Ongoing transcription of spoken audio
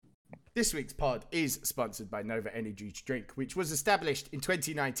This week's pod is sponsored by Nova Energy Drink, which was established in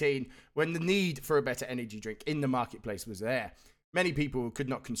 2019 when the need for a better energy drink in the marketplace was there. Many people who could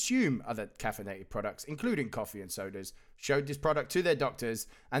not consume other caffeinated products, including coffee and sodas, showed this product to their doctors,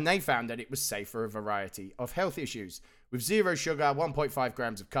 and they found that it was safe for a variety of health issues. With 0 sugar, 1.5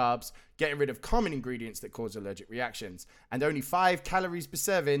 grams of carbs, getting rid of common ingredients that cause allergic reactions, and only 5 calories per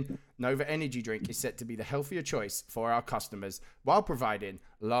serving, Nova Energy Drink is set to be the healthier choice for our customers while providing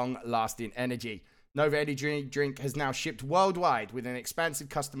long-lasting energy. Nova Energy Drink has now shipped worldwide with an expansive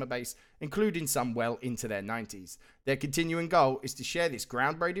customer base, including some well into their 90s. Their continuing goal is to share this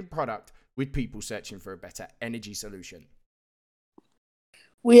groundbreaking product with people searching for a better energy solution.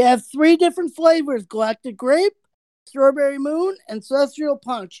 We have 3 different flavors: Galactic Grape, Strawberry Moon, and Celestial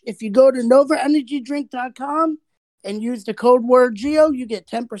Punch. If you go to NovaEnergyDrink.com and use the code word GEO, you get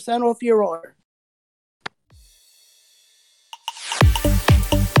 10% off your order.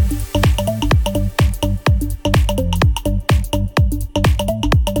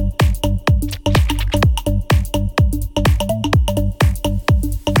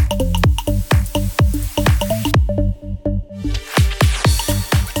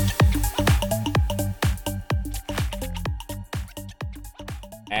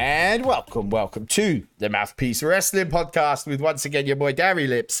 And welcome to the Mouthpiece Wrestling Podcast with once again your boy Darry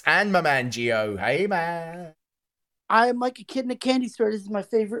Lips and my man Gio. Hey man. I am like a kid in a candy store. This is my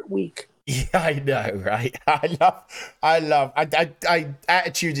favorite week. Yeah, I know, right? I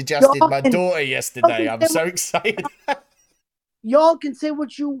attitude adjusted my daughter yesterday. I'm so excited. Y'all can say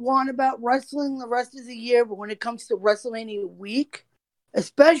what you want about wrestling the rest of the year, but when it comes to WrestleMania week,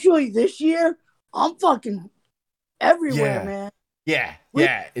 especially this year, I'm fucking everywhere, man. Yeah,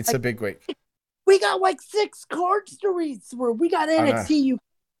 it's a big week. We got like 6 cards to read through. We got NXT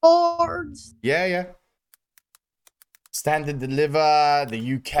cards. Yeah. Stand and Deliver,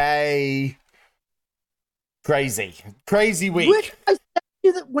 the UK. Crazy week.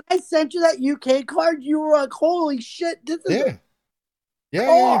 When I sent you that UK card, you were like, holy shit, this is a card.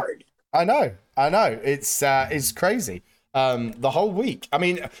 Yeah. I know. It's crazy. The whole week. I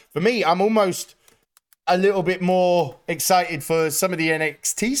mean, for me, I'm almost a little bit more excited for some of the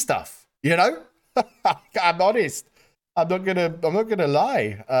NXT stuff, you know? I'm honest. I'm not gonna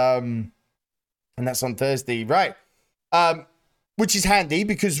lie. And that's on Thursday, right? Which is handy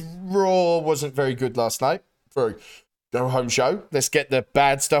because Raw wasn't very good last night for their home show. Let's get the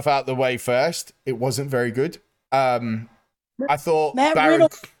bad stuff out of the way first. It wasn't very good. I thought Matt Riddle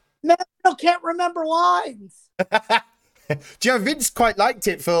can't remember lines. Do you know, Vince quite liked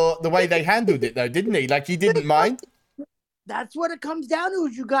it for the way they handled it, though, didn't he? Like, he didn't mind. That's what it comes down to.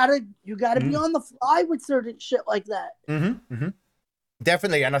 Is you gotta be on the fly with certain shit like that.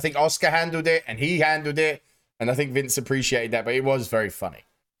 Definitely, and I think Oscar handled it, and he handled it, and I think Vince appreciated that. But it was very funny.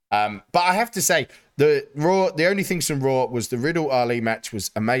 But I have to say, the only things from Raw was the Riddle Ali match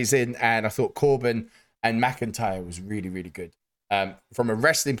was amazing, and I thought Corbin and McIntyre was really, really good. From a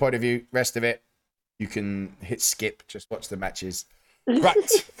wrestling point of view, rest of it, you can hit skip, just watch the matches.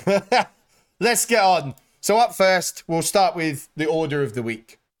 Right. Let's get on. So up first, we'll start with the order of the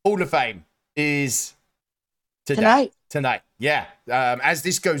week. Hall of Fame is tonight. Yeah. As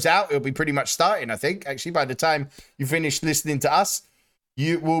this goes out, it'll be pretty much starting, I think. Actually, by the time you finish listening to us,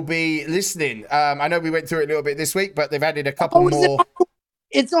 you will be listening. I know we went through it a little bit this week, but they've added a couple more.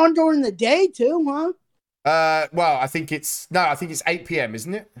 It's on during the day too, huh? Well, I think it's 8 p.m.,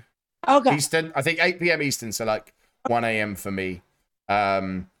 isn't it? Okay. Eastern. I think 8 p.m. Eastern, so like 1 a.m. for me.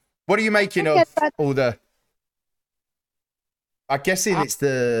 What are you making of all the... I'm guessing it's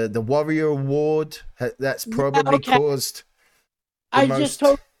the Warrior Award that's probably caused I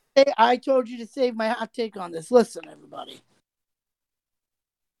told you to save my hot take on this. Listen, everybody.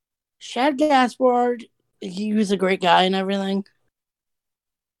 Shad Gaspard, he was a great guy and everything.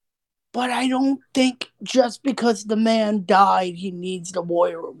 But I don't think just because the man died, he needs the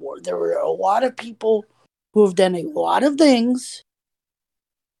Warrior Award. There were a lot of people who have done a lot of things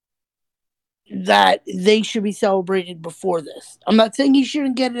that they should be celebrated before this. I'm not saying he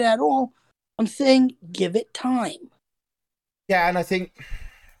shouldn't get it at all. I'm saying give it time. Yeah, and I think,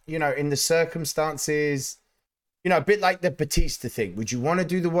 in the circumstances, a bit like the Batista thing. Would you want to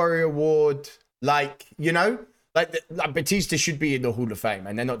do the Warrior Award? Like Batista should be in the Hall of Fame,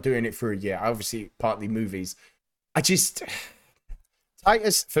 and they're not doing it for a year. Obviously, partly movies.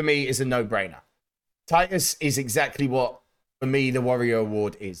 Titus, for me, is a no-brainer. Titus is exactly what, for me, the Warrior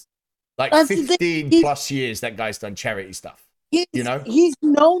Award is. Like 15 plus years that guy's done charity stuff. He's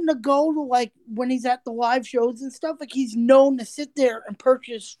known to go to, like, when he's at the live shows and stuff, like, he's known to sit there and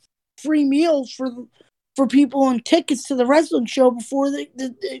purchase free meals for for people and tickets to the wrestling show before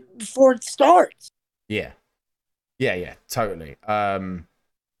before it starts. Yeah. Yeah, totally.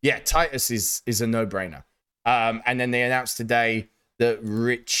 Yeah, Titus is a no-brainer. And then they announced today that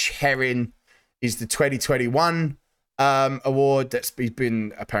Rich Herring is the 2021 award. That's he's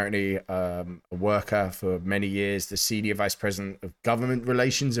been apparently a worker for many years, the senior vice president of government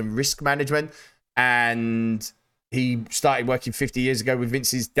relations and risk management, and he started working 50 years ago with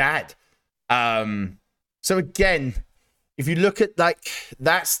Vince's dad. So again, if you look at like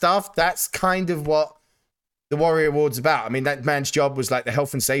that stuff, that's kind of what the Warrior Award's about. I mean, that man's job was like the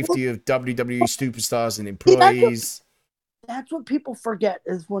health and safety of WWE superstars and employees. That's what people forget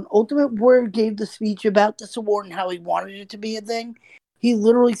is when Ultimate Warrior gave the speech about this award and how he wanted it to be a thing. He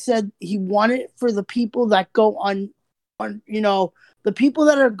literally said he wanted it for the people that go on the people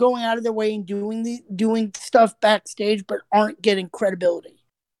that are going out of their way and doing stuff backstage but aren't getting credibility.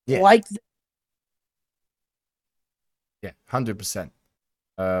 Yeah. Like, yeah, 100%.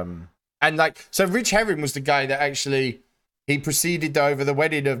 And like, so Rich Herring was the guy that actually he proceeded over the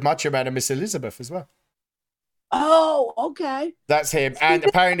wedding of Macho Man and Miss Elizabeth as well. Oh, okay. That's him. And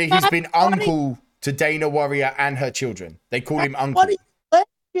apparently he's been uncle to Dana Warrior and her children. They call him uncle. Last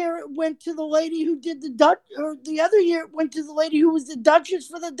year it went to the lady who did the Dutch, or the other year it went to the lady who was the Duchess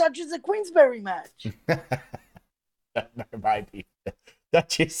for the Duchess of Queensberry match. No, might be the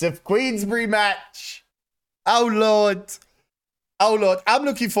Duchess of Queensberry match. Oh, Lord. Oh, Lord. I'm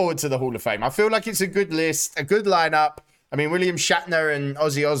looking forward to the Hall of Fame. I feel like it's a good list, a good lineup. I mean, William Shatner and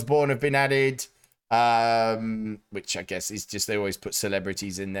Ozzy Osbourne have been added, which I guess is just they always put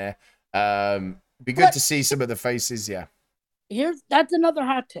celebrities in there. Be good to see some of the faces, yeah. That's another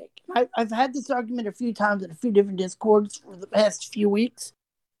hot take. I've had this argument a few times in a few different Discords for the past few weeks.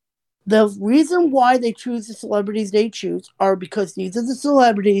 The reason why they choose the celebrities they choose are because these are the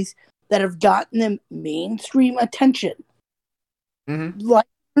celebrities that have gotten them mainstream attention. Mm-hmm. Like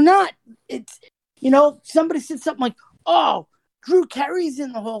or not, it's somebody said something like, "Oh, Drew Carey's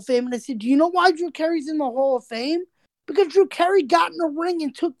in the Hall of Fame," and I said, "Do you know why Drew Carey's in the Hall of Fame? Because Drew Carey got in a ring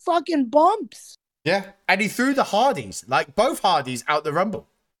and took fucking bumps." Yeah, and he threw the Hardys, like both Hardys, out the Rumble.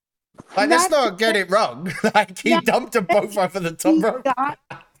 Like, let's not get it wrong. Like, he dumped them both over the top rope.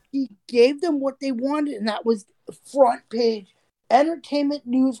 He gave them what they wanted, and that was front page entertainment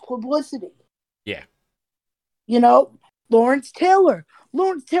news publicity. Yeah. Lawrence Taylor.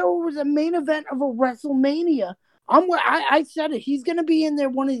 Lawrence Taylor was a main event of a WrestleMania. I said it. He's going to be in there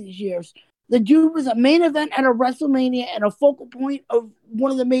one of these years. The dude was a main event at a WrestleMania and a focal point of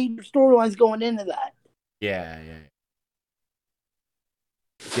one of the major storylines going into that. Yeah.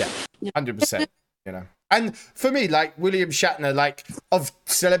 100%. And for me, like William Shatner, like of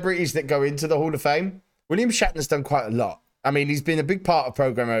celebrities that go into the Hall of Fame, William Shatner's done quite a lot. I mean, he's been a big part of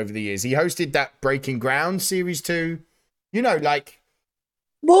program over the years. He hosted that Breaking Ground series too.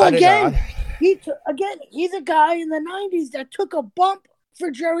 Well, again, he's a guy in the 90s that took a bump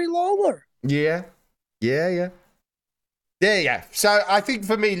for Jerry Lawler. Yeah. So I think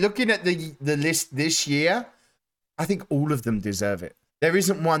for me, looking at the list this year, I think all of them deserve it. There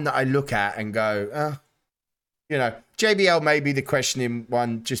isn't one that I look at and go, JBL may be the questioning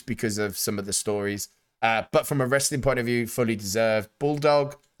one just because of some of the stories. But from a wrestling point of view, fully deserved.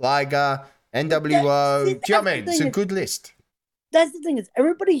 Bulldog, Liger, NWO. Do you know what I mean? It's a good list. That's the thing is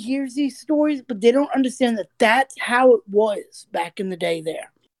everybody hears these stories, but they don't understand that that's how it was back in the day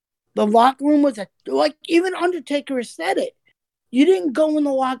there. The locker room was like even Undertaker has said it. You didn't go in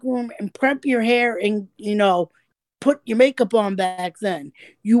the locker room and prep your hair and, put your makeup on back then.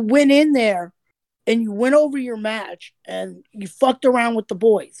 You went in there and you went over your match and you fucked around with the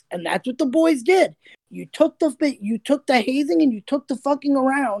boys. And that's what the boys did. You took the hazing and you took the fucking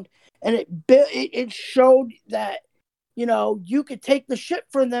around, and it showed that, you could take the shit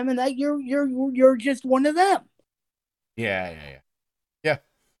from them and that you're just one of them. Yeah.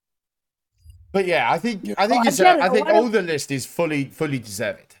 But yeah, I think all the list is fully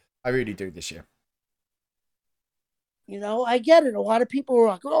deserved. I really do this year. I get it. A lot of people were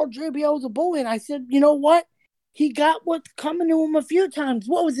like, "Oh, JBL's a bully," and I said, "You know what? He got what's coming to him a few times.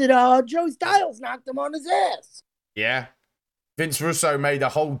 What was it? Joe Styles knocked him on his ass." Yeah. Vince Russo made a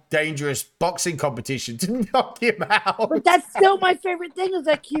whole dangerous boxing competition to knock him out. But that's still my favorite thing is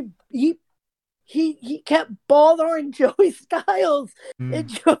like he kept bothering Joey Styles, and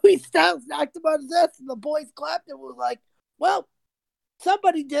Joey Styles knocked him on his ass, and the boys clapped and were like, "Well,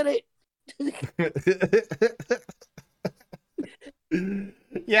 somebody did it."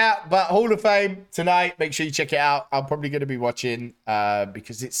 Yeah, but Hall of Fame tonight. Make sure you check it out. I'm probably going to be watching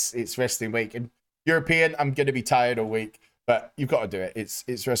because it's wrestling week, and European. I'm going to be tired all week, but you've got to do it. It's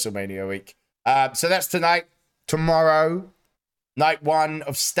WrestleMania week. So that's tonight. Tomorrow, night 1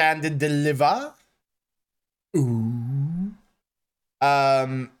 of Stand and Deliver. Ooh.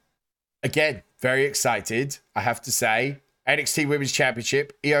 Again, very excited, I have to say. NXT Women's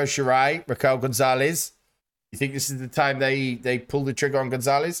Championship, Io Shirai, Raquel Gonzalez. You think this is the time they pull the trigger on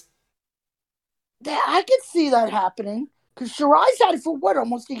Gonzalez? Yeah, I could see that happening. Because Shirai's had it for what,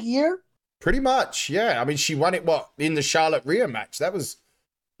 almost a year? Pretty much, yeah. I mean, she won it, in the Charlotte Rhea match? That was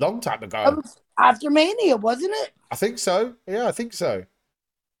a long time ago. That was after Mania, wasn't it? I think so. Yeah, I think so.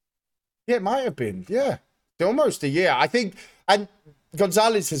 Yeah, it might have been. Yeah. Almost a year. I think, and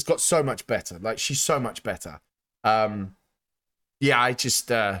Gonzalez has got so much better. Like, she's so much better. Yeah, I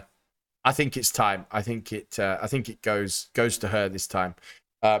just, I think it's time. I think it goes to her this time.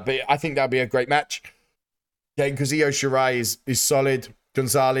 But I think that'll be a great match. Yeah, because Io Shirai is solid.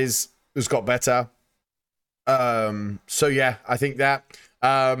 Gonzalez has got better. So yeah, I think that.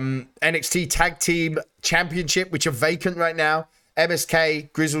 NXT Tag Team Championship, which are vacant right now.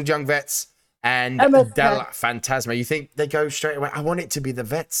 MSK, Grizzled Young Vets, and Della Phantasma. You think they go straight away? I want it to be the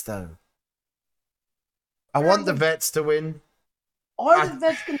Vets, though. I want the Vets to win. Are the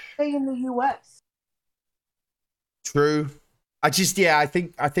Vets going to stay in the U.S.? True. I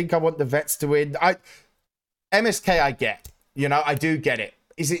think I want the Vets to win. MSK, I get. You know, I do get it.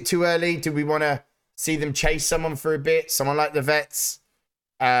 Is it too early? Do we want to see them chase someone for a bit? Someone like the Vets?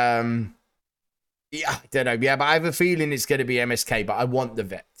 Yeah, I don't know. Yeah, but I have a feeling it's going to be MSK, but I want the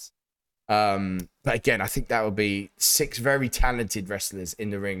Vets. But again, I think that will be 6 very talented wrestlers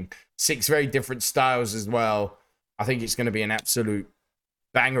in the ring. 6 very different styles as well. I think it's going to be an absolute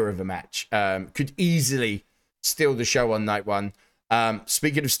banger of a match. Could easily steal the show on night 1.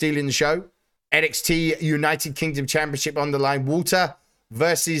 Speaking of stealing the show, NXT United Kingdom Championship on the line. Walter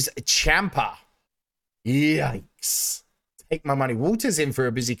versus Ciampa. Yikes. Take my money. Walter's in for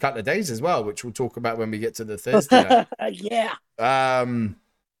a busy couple of days as well, which we'll talk about when we get to the Thursday night. Yeah.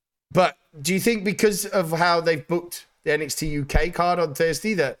 But do you think because of how they've booked the NXT UK card on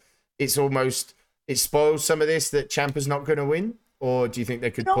Thursday that it spoils some of this, that Ciampa's not going to win? Or do you think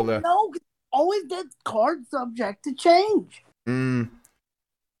they could pull a... No, always that card subject to change.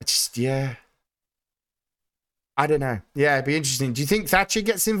 Yeah. I don't know. Yeah, it'd be interesting. Do you think Thatcher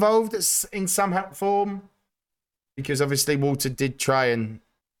gets involved in some form? Because obviously Walter did try and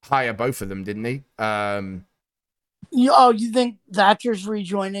hire both of them, didn't he? You think Thatcher's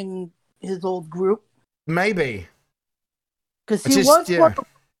rejoining his old group? Maybe. Because he was...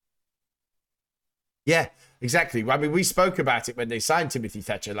 Yeah, exactly. I mean, we spoke about it when they signed Timothy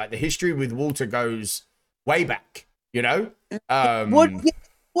Thatcher. Like, the history with Walter goes way back, you know?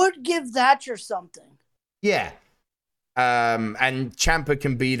 Would give Thatcher something. Yeah. And Ciampa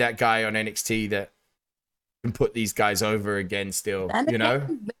can be that guy on NXT that can put these guys over again still, you know?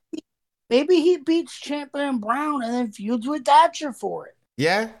 Maybe he beats Ciampa and Brown and then feuds with Thatcher for it.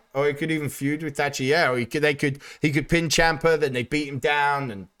 Yeah, or he could even feud with Thatcher, yeah. Or he could pin Ciampa, then they beat him down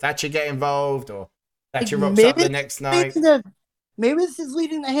and Thatcher get involved, or Thatcher rocks up the next night. Maybe this is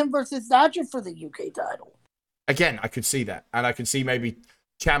leading to him versus Thatcher for the UK title. Again, I could see that. And I could see maybe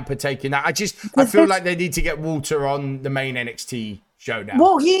Ciampa taking that. I feel like they need to get Walter on the main NXT show now.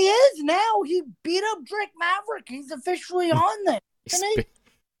 Well, he is now. He beat up Drake Maverick. He's officially on there, isn't he?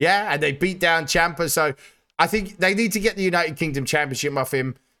 Yeah, and they beat down Ciampa. So I think they need to get the United Kingdom Championship off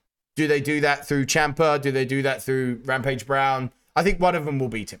him. Do they do that through Ciampa? Do they do that through Rampage Brown? I think one of them will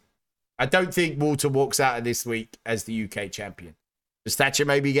beat him. I don't think Walter walks out of this week as the UK champion. Does Thatcher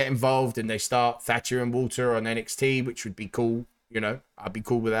maybe get involved and they start Thatcher and Walter on NXT, which would be cool. You know, I'd be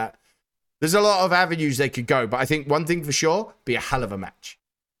cool with that. There's a lot of avenues they could go, but I think one thing for sure, be a hell of a match.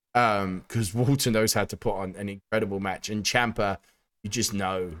 Because Walter knows how to put on an incredible match. And Ciampa, you just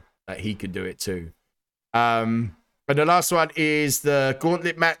know that he could do it too. And the last one is the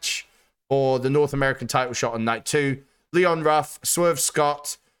gauntlet match for the North American title shot on night 2. Leon Ruff, Swerve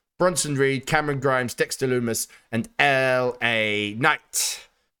Scott, Bronson Reed, Cameron Grimes, Dexter Lumis, and LA Knight.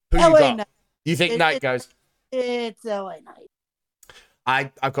 Who you got? Knight. You think Knight goes? It's LA Knight.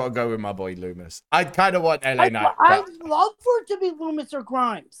 I've got to go with my boy Lumis. I kind of want LA Knight. I'd love for it to be Lumis or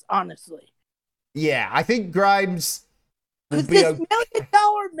Grimes, honestly. Yeah, I think Grimes would be this $1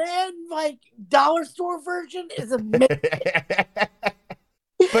 million man, like, dollar store version is amazing.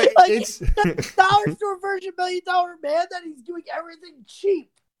 But like, it's the dollar store version $1 million man that he's doing everything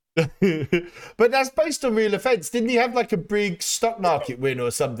cheap. But that's based on real events. Didn't he have like a big stock market win or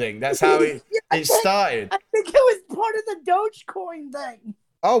something? That's how it started. I think it was part of the Dogecoin thing.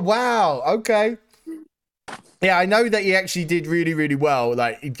 Oh, wow. Okay. Yeah, I know that he actually did really, really well.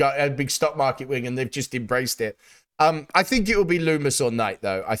 Like, he got a big stock market win and they've just embraced it. I think it will be Lumis or Knight,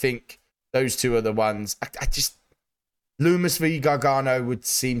 though. I think Those two are the ones. I just Loomis v Gargano would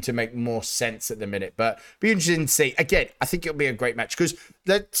seem to make more sense at the minute, but be interesting to see. Again, I think it'll be a great match because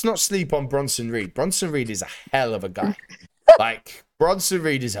let's not sleep on Bronson Reed. Bronson Reed is a hell of a guy. Like Bronson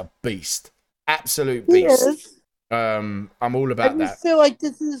Reed is a beast, absolute beast. He is. I'm all about that. I just feel like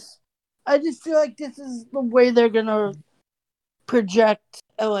this is the way they're gonna project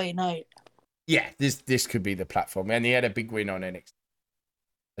LA Knight. Yeah, this could be the platform, and he had a big win on NXT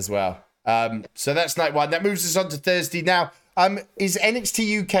as well. So that's night one. That moves us on to Thursday now. Is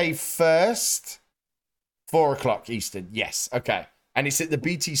NXT UK first? 4 o'clock Eastern. Yes. Okay. And it's at the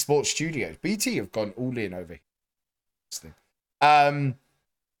BT Sports Studios. BT have gone all in over here.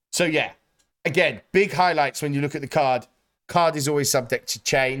 So yeah, again, big highlights when you look at the card. Card is always subject to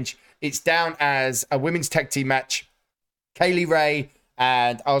change. It's down as a women's tag team match. Kaylee Ray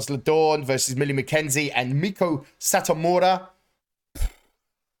and Arsla Dawn versus Millie McKenzie and Miko Satomura.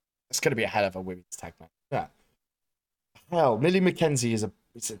 It's going to be a hell of a women's tag match. Yeah. Hell, Millie McKenzie is an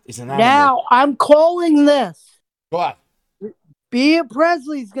animal. Now, I'm calling this. What? Bea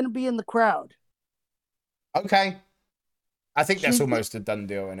Presley's going to be in the crowd. Okay. I think that's almost a done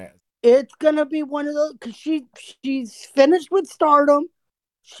deal, isn't it? It's going to be one of those, because she's finished with Stardom.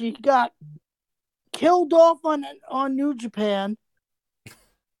 She got killed off on New Japan.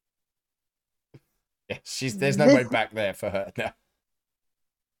 Yeah, there's no way back there for her now.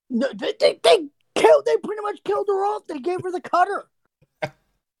 No, they pretty much killed her off. They gave her the cutter.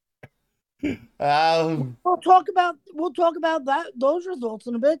 We'll talk about those results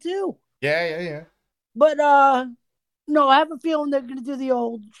in a bit too. Yeah. But no, I have a feeling they're gonna do the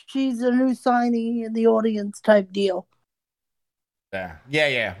old she's a new signee in the audience type deal.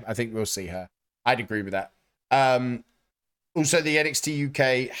 Yeah. I think we'll see her. I'd agree with that. Also the NXT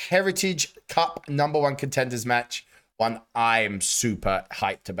UK Heritage Cup #1 contenders match. One I'm super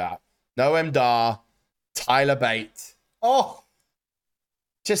hyped about. Noam Dar, Tyler Bate. Oh,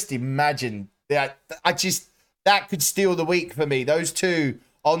 just imagine that. That could steal the week for me. Those two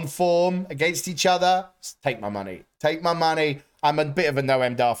on form against each other. Take my money. I'm a bit of a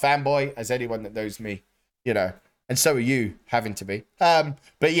Noam Dar fanboy, as anyone that knows me, and so are you, having to be.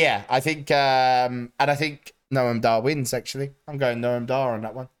 But yeah, I think Noam Dar wins. Actually, I'm going Noam Dar on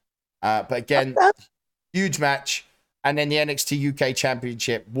that one. But again, huge match. And then the NXT UK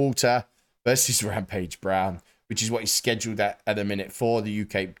Championship, Walter versus Rampage Brown, which is what he's scheduled at the minute for the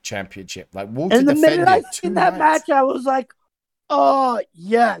UK Championship. Like Walter and the defended minute I seen that match, I was like, "Oh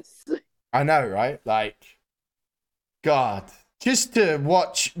yes!" I know, right? Like, God, just to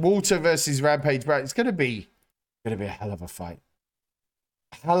watch Walter versus Rampage Brown, it's gonna be a hell of a fight.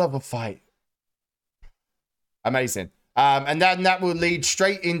 Amazing. And then that will lead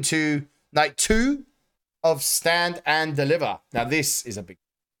straight into night 2 of Stand and Deliver. Now, this is a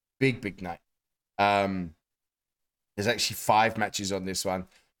big night. There's actually 5 matches on this one.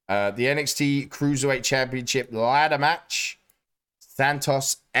 The NXT Cruiserweight Championship ladder match.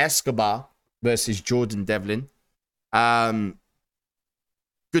 Santos Escobar versus Jordan Devlin.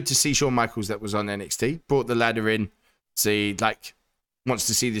 Good to see Shawn Michaels that was on NXT. Brought the ladder in. Wants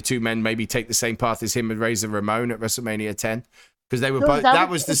to see the two men maybe take the same path as him and Razor Ramon at WrestleMania 10. Because they were both. That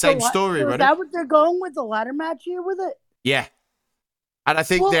was the same story, right? Is that what they're going with the ladder match here with it? Yeah, and I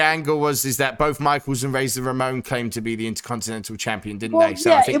think the angle is that both Michaels and Razor Ramon claimed to be the Intercontinental Champion, didn't they?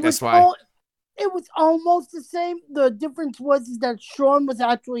 So I think that's why it was almost the same. The difference was that Shawn was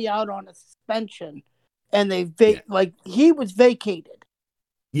actually out on a suspension, and he was vacated.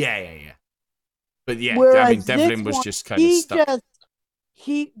 Yeah. But yeah, whereas Devlin was just kind of stuck.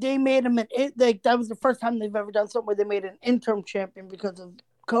 They made him that was the first time they've ever done something where they made an interim champion because of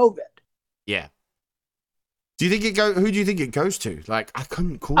COVID. Yeah. Who do you think it goes to? Like, I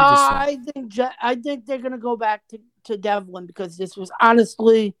couldn't call this one. I think they're gonna go back to Devlin because this was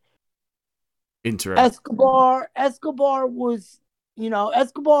honestly interim. Escobar was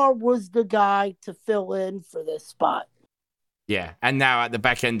the guy to fill in for this spot. Yeah, and now at the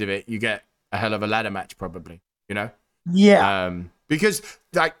back end of it, you get a hell of a ladder match, probably. Yeah. Because,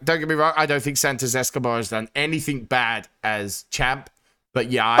 don't get me wrong, I don't think Santos Escobar has done anything bad as champ.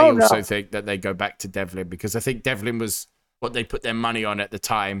 But yeah, I also think that they go back to Devlin because I think Devlin was what they put their money on at the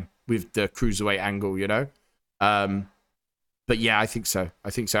time with the cruiserweight angle, But yeah, I think so. I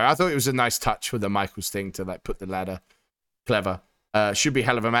thought it was a nice touch for the Michaels thing to put the ladder. Clever. Should be a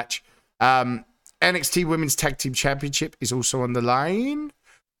hell of a match. NXT Women's Tag Team Championship is also on the line.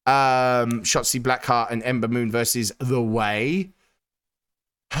 Shotzi Blackheart and Ember Moon versus The Way.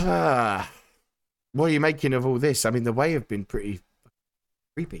 What are you making of all this? I mean, The Way have been pretty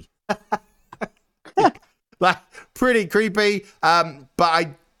creepy. Pretty creepy. But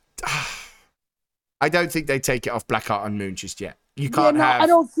I don't think they take it off Blackheart and Moon just yet. You can't I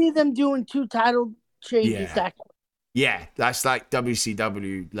don't see them doing 2 title changes that quick. Yeah, that's like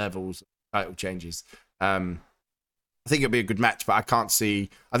WCW levels title changes. I think it'll be a good match, but I can't see.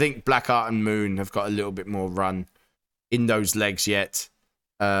 I think Blackheart and Moon have got a little bit more run in those legs yet.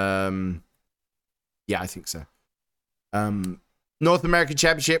 Yeah, I think so. North American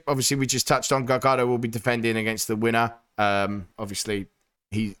Championship, obviously, we just touched on. Gargano will be defending against the winner. Obviously,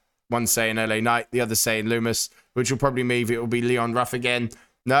 one saying LA Knight, the other saying Loomis, which will probably mean it will be Leon Ruff again.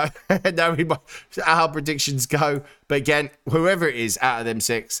 No, how predictions go. But again, whoever it is out of them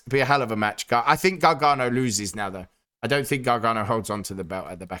 6, it'll be a hell of a match. I think Gargano loses now, though. I don't think Gargano holds on to the belt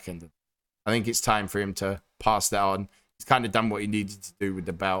at the back end. I think it's time for him to pass that on. He's kind of done what he needed to do with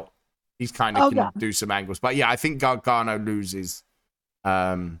the belt. He's kind of can do some angles. But yeah, I think Gargano loses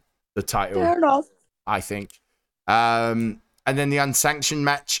the title. Fair enough. I think. And then the unsanctioned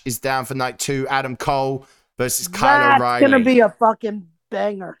match is down for night 2. Adam Cole versus Kyle O'Reilly. That's going to be a fucking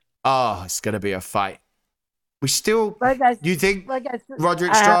banger. Oh, it's going to be a fight. We still... do you think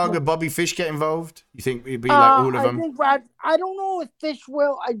Roderick Strong and Bobby Fish get involved? You think it'd be like all of them? I don't know if Fish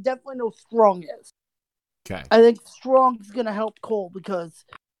will. I definitely know Strong is. Okay. I think Strong's going to help Cole because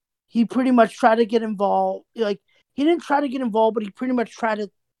he pretty much tried to get involved. Like, he didn't try to get involved, but he pretty much tried to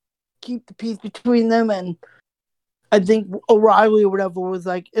keep the peace between them. And I think O'Reilly or whatever was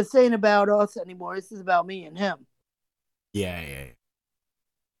like, this ain't about us anymore. This is about me and him. Yeah.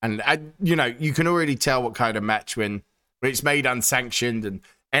 And, you can already tell what kind of match when it's made unsanctioned and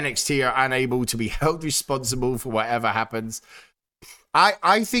NXT are unable to be held responsible for whatever happens.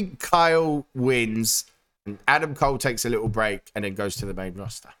 I think Kyle wins and Adam Cole takes a little break and then goes to the main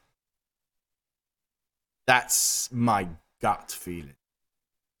roster. That's my gut feeling.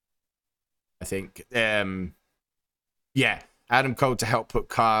 I think, Adam Cole to help put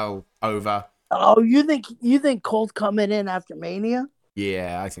Kyle over. Oh, you think Cole's coming in after Mania?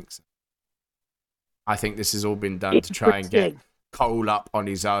 Yeah, I think so. I think this has all been done to try and get Cole up on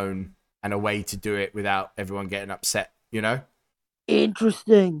his own and a way to do it without everyone getting upset,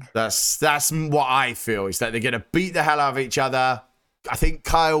 Interesting. That's what I feel. Is that they're going to beat the hell out of each other. I think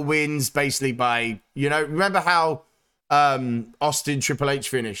Kyle wins basically by, remember how Austin Triple H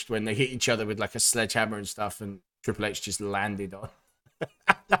finished when they hit each other with like a sledgehammer and stuff and Triple H just landed on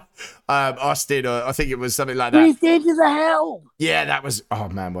Austin, or I think it was something like that. 3 Stages of Hell. Yeah, that was, oh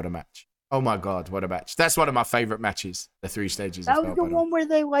man, what a match. Oh my God, what a match. That's one of my favorite matches, the 3 Stages of Hell. That was the one where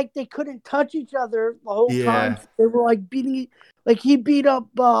they couldn't touch each other the whole time. They were like beating, like he beat up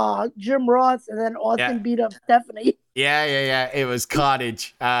Jim Ross and then Austin beat up Stephanie. Yeah. It was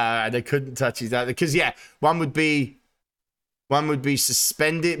carnage. And they couldn't touch each other because one would be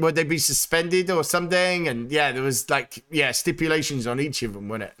suspended. Would they be suspended or something? And there was stipulations on each of them,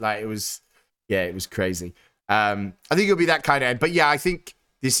 wasn't it? Like it was crazy. I think it'll be that kind of end. But I think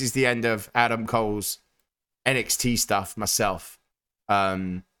this is the end of Adam Cole's NXT stuff myself.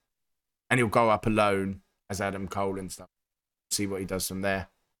 And he'll go up alone as Adam Cole and stuff. See what he does from there.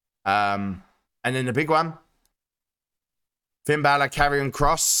 And then the big one, Finn Balor, Karrion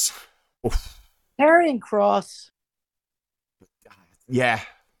Kross. Karrion Kross. Yeah.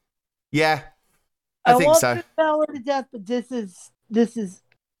 I think so. Finn Balor to death, but this is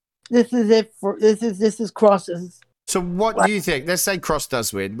Kross's. So what do you think? Let's say Kross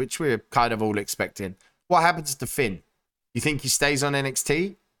does win, which we're kind of all expecting. What happens to Finn? Do you think he stays on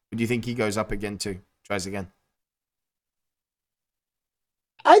NXT? Or do you think he goes up again too? Tries again?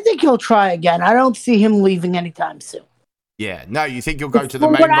 I think he'll try again. I don't see him leaving anytime soon. Yeah. No, you think he'll go to the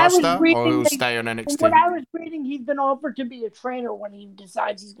main roster or he'll stay on NXT? From what I was reading, he's been offered to be a trainer when he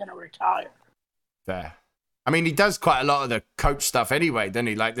decides he's going to retire. Fair. I mean, he does quite a lot of the coach stuff anyway, doesn't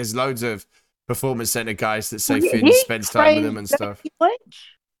he? Like, there's loads of performance center guys that say Finn spends time with them and stuff.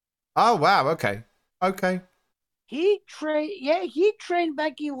 Lynch. Oh, wow. Okay. He trained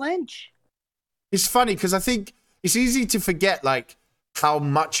Becky Lynch. It's funny because I think it's easy to forget, like, how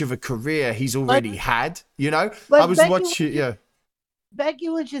much of a career he's already had, I was watching, Becky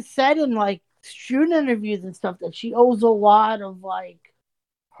Lynch has said in, like, shoot interviews and stuff that she owes a lot of, like,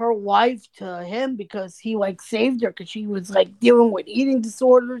 her wife to him because he, like, saved her because she was, like, dealing with eating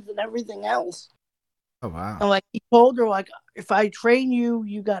disorders and everything else. Oh, wow. And, like, he told her, like, if I train you,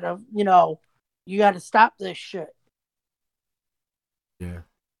 you gotta stop this shit. Yeah.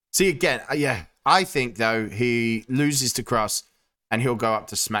 See, again, I think, though, he loses to Kross and he'll go up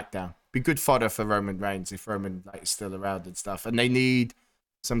to SmackDown. Be good fodder for Roman Reigns if Roman is still around and stuff. And they need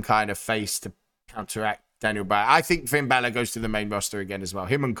some kind of face to counteract Daniel Bryan. I think Finn Balor goes to the main roster again as well.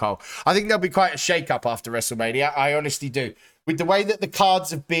 Him and Cole. I think there'll be quite a shake-up after WrestleMania. I honestly do. With the way that the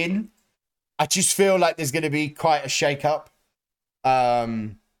cards have been, I just feel like there's going to be quite a shake-up.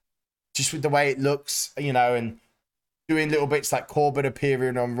 Just with the way it looks, and doing little bits like Corbin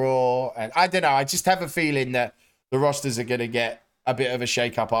appearing on Raw. And I don't know. I just have a feeling that the rosters are going to get a bit of a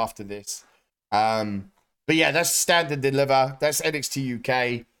shake-up after this. But yeah, that's Stand and Deliver. That's NXT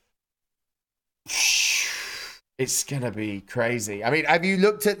UK. It's going to be crazy. I mean, have you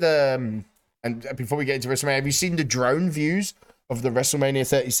looked at the... and before we get into WrestleMania, have you seen the drone views of the WrestleMania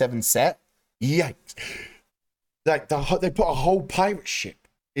 37 set? Yikes. Like, they put a whole pirate ship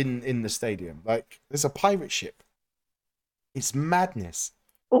in the stadium. Like, there's a pirate ship. It's madness.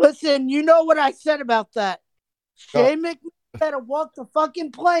 Listen, you know what I said about that. Shane McMahon better walk the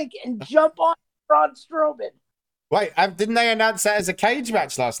fucking plank and jump on Braun Strowman. Wait, didn't they announce that as a cage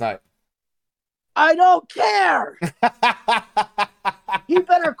match last night? I don't care. He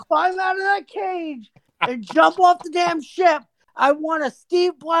better climb out of that cage and jump off the damn ship. I want a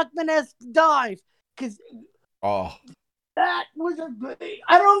Steve Blackman-esque dive. Because that was a good...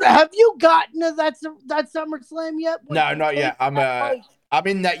 I don't know. Have you gotten to that SummerSlam yet? No, not yet. I'm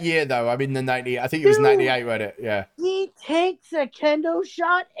in that year, though. I'm in the 90... I think it was 98, wasn't it? Yeah. He takes a kendo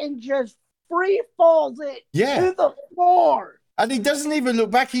shot and just free falls it to the floor. And he doesn't even look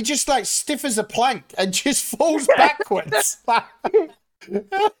back. He just like stiff as a plank and just falls backwards. And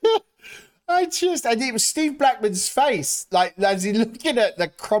it was Steve Blackman's face, like as he looking at the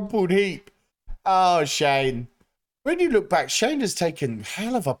crumpled heap. Oh, Shane. When you look back, Shane has taken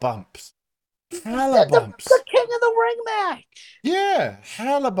hell of a bumps. Hella bumps. The King of the Ring match. Yeah,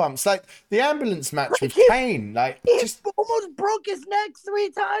 hella bumps. Like the ambulance match with Kane. Like he almost broke his neck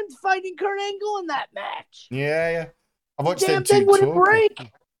 3 times fighting Kurt Angle in that match. Yeah. I watched damn thing wouldn't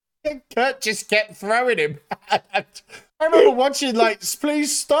break. Kurt just kept throwing him. I remember watching, like,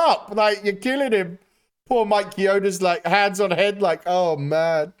 please stop. Like, you're killing him. Poor Mike Chioda's, like, hands on head, like, oh,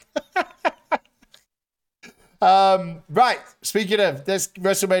 man. Right. Speaking of, there's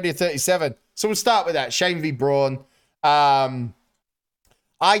WrestleMania 37. So we'll start with that. Shane v. Braun. I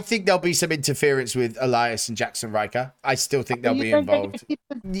think there'll be some interference with Elias and Jackson Riker. I still think they'll be involved.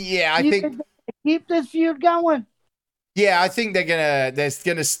 I think keep this feud going. Yeah, I think they're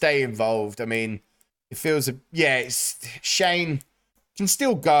gonna stay involved. I mean, it feels it's Shane can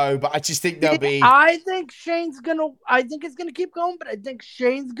still go, but I just think there'll be. I think it's gonna keep going, but I think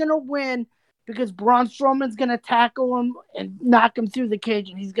Shane's gonna win because Braun Strowman's gonna tackle him and knock him through the cage,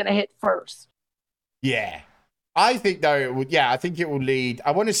 and he's gonna hit first. Yeah, I think though it would. Yeah, I think it will lead.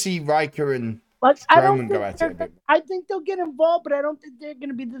 I want to see Riker and Strowman go at it a bit. I think they'll get involved, but I don't think they're going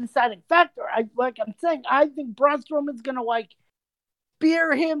to be the deciding factor. I think Braun Strowman's going to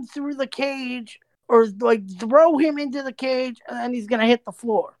spear him through the cage or throw him into the cage, and then he's going to hit the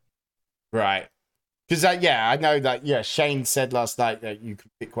floor. Right. Because I know that Shane said last night that you can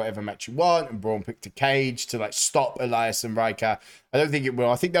pick whatever match you want, and Braun picked a cage to stop Elias and Riker. I don't think it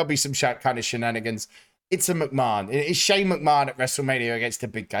will. I think there'll be some kind of shenanigans. It's a McMahon. It's Shane McMahon at WrestleMania against a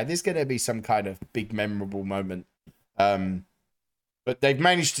big guy. There's going to be some kind of big memorable moment. But they've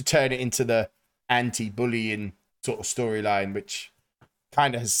managed to turn it into the anti-bullying sort of storyline, which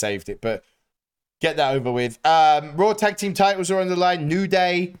kind of has saved it. But get that over with. Raw Tag Team titles are on the line. New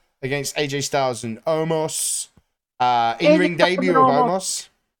Day against AJ Styles and Omos. In-ring debut of Omos.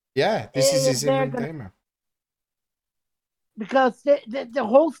 Yeah, this is his in-ring debut. Because the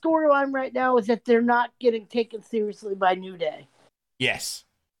whole storyline right now is that they're not getting taken seriously by New Day. Yes.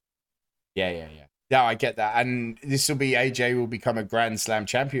 Yeah. No, I get that. And this will be AJ will become a Grand Slam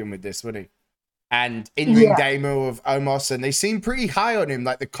champion with this, wouldn't he? And in-ring demo of Omos, and they seem pretty high on him.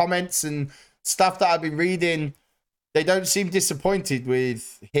 Like the comments and stuff that I've been reading, they don't seem disappointed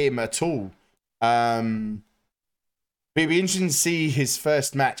with him at all. It'll be interesting to see his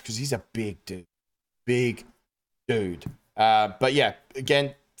first match because he's a big dude. Big dude. But yeah,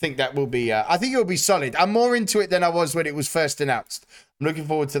 again, think that will be. I think it will be solid. I'm more into it than I was when it was first announced. I'm looking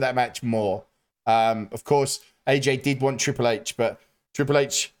forward to that match more. Of course, AJ did want Triple H, but Triple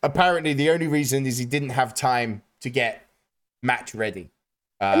H apparently the only reason is he didn't have time to get match ready.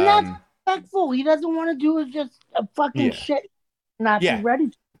 And that's respectful. He doesn't want to do just a fucking shit not be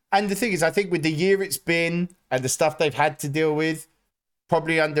ready. And the thing is, I think with the year it's been and the stuff they've had to deal with,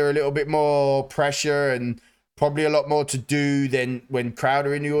 probably under a little bit more pressure and probably a lot more to do than when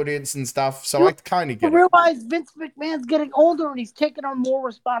Crowder in the audience and stuff. So I kind of get it. Realize Vince McMahon's getting older and he's taking on more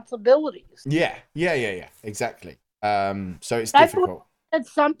responsibilities. Yeah. Exactly. So it's difficult.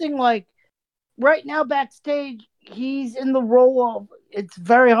 It's something like right now backstage, he's in the role of it's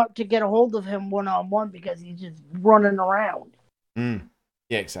very hard to get a hold of him one-on-one because he's just running around.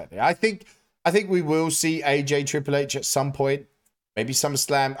 Yeah, exactly. I think we will see AJ Triple H at some point. Maybe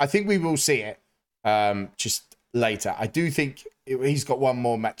SummerSlam. I think we will see it just later. I do think he's got one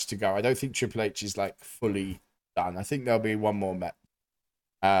more match to go. I don't think Triple H is like fully done. I think there'll be one more match.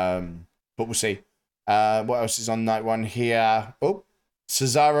 But we'll see. What else is on night one here? Oh,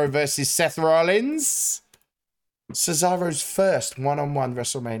 Cesaro versus Seth Rollins. Cesaro's first one-on-one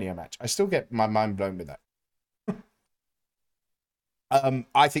WrestleMania match. I still get my mind blown with that.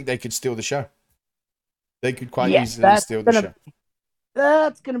 I think they could steal the show. They could quite easily steal the show.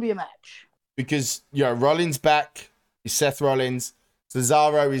 That's going to be a match. Because, Rollins back. He's Seth Rollins.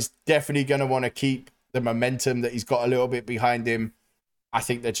 Cesaro is definitely going to want to keep the momentum that he's got a little bit behind him. I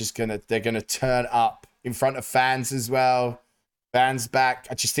think they're going to turn up in front of fans as well. Fans back.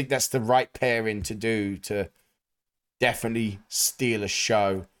 I just think that's the right pairing to do to definitely steal a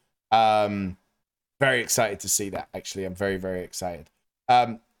show. Very excited to see that, actually. I'm very, very excited.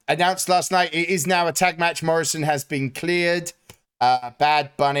 Announced last night, it is now a tag match. Morrison has been cleared.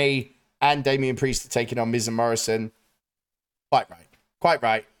 Bad Bunny and Damian Priest are taking on Miz and Morrison. Quite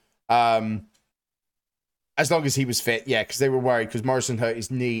right. As long as he was fit, because they were worried because Morrison hurt his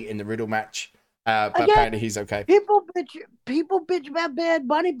knee in the Riddle match. But again, apparently he's okay. People bitch about Bad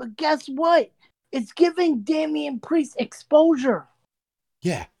Bunny, but guess what? It's giving Damian Priest exposure.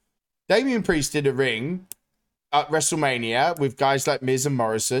 Yeah. Damian Priest did a ring at WrestleMania with guys like Miz and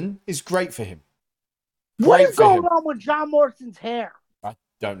Morrison. It's great for him. What is going on with John Morrison's hair? I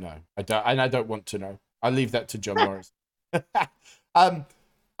don't know. I don't want to know. I'll leave that to John Morrison. I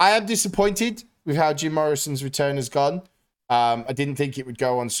am disappointed with how Jim Morrison's return has gone. I didn't think it would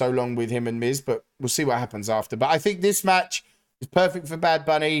go on so long with him and Miz, but we'll see what happens after. But I think this match is perfect for Bad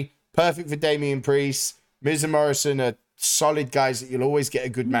Bunny, perfect for Damian Priest. Miz and Morrison are solid guys that you'll always get a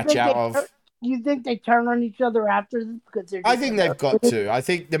good match out of. You think they turn on each other after this? Because I think they've got to. I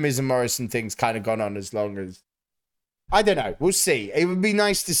think the Miz and Morrison thing's kind of gone on as long as... I don't know. We'll see. It would be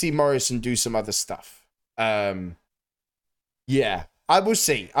nice to see Morrison do some other stuff. Yeah, I will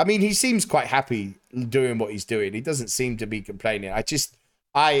see. I mean, he seems quite happy doing what he's doing. He doesn't seem to be complaining.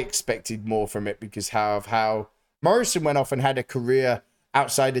 I expected more from it because how Morrison went off and had a career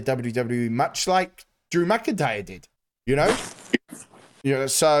outside of WWE, much like Drew McIntyre did,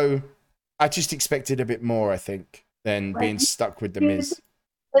 so I just expected a bit more, I think, than being stuck with the Miz.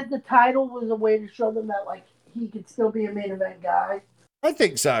 The title was a way to show them that, he could still be a main event guy. I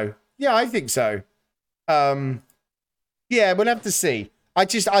think so. Yeah, I think so. Yeah, we'll have to see. I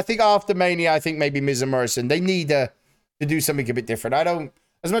think after Mania, I think maybe Miz and Morrison, they need to do something a bit different.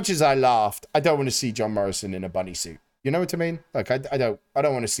 As much as I laughed, I don't want to see John Morrison in a bunny suit. You know what I mean? I don't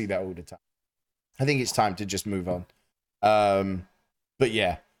want to see that all the time. I think it's time to just move on. But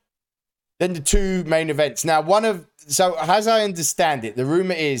yeah. Then the two main events. Now, so as I understand it, the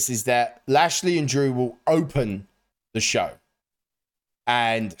rumor is that Lashley and Drew will open the show.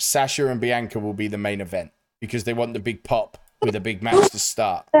 And Sasha and Bianca will be the main event because they want the big pop with a big match to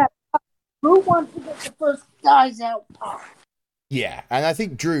start. Drew wants to get the first guys out pop. Yeah, and I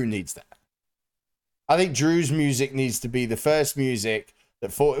think Drew needs that. I think Drew's music needs to be the first music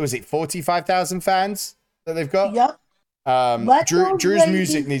that 45,000 fans that they've got? Yep. Drew's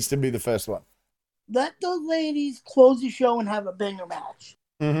music needs to be the first one. Let those ladies close the show and have a banger match.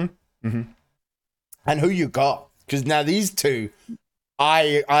 Mm-hmm. Mm-hmm. And who you got? Because now these two,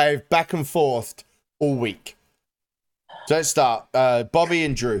 I've back and forth all week. So let's start. Bobby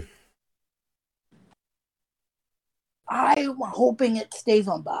and Drew. I'm hoping it stays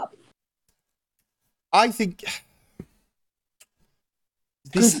on Bobby. I think...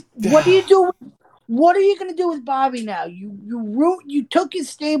 What do you do? What are you going to do with Bobby now? You took his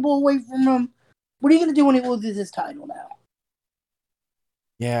stable away from him. What are you going to do when he loses his title now?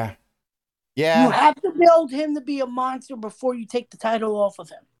 Yeah. You have to build him to be a monster before you take the title off of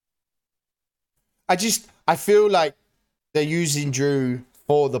him. I feel like they're using Drew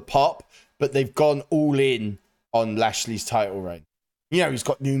for the pop, but they've gone all in on Lashley's title reign. He's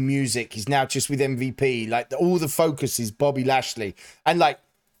got new music. He's now just with MVP. All the focus is Bobby Lashley. And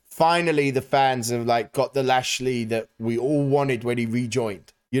finally the fans have got the Lashley that we all wanted when he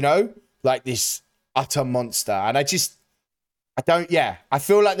rejoined. This utter monster. And I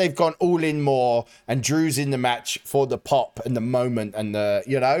feel like they've gone all in more and Drew's in the match for the pop and the moment and I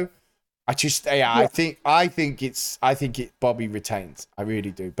think Bobby retains. I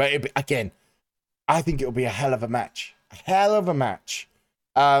really do. But again, I think it'll be a hell of a match.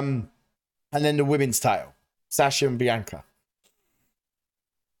 And then the women's title, Sasha and Bianca.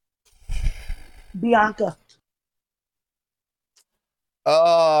 Bianca.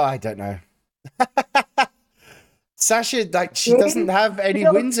 Oh, I don't know. Sasha, she doesn't have any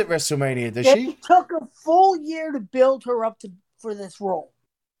wins at WrestleMania, does she? It took a full year to build her up to for this role.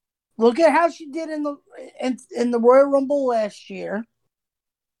 Look at how she did in the Royal Rumble last year.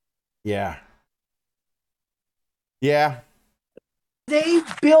 Yeah. Yeah. They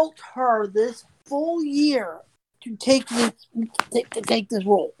built her this full year to take this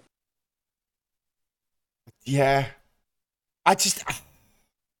role. Yeah.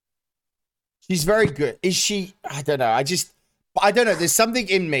 She's very good. Is she? I don't know. I don't know. There's something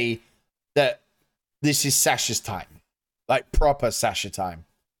in me that this is Sasha's time. Like proper Sasha time.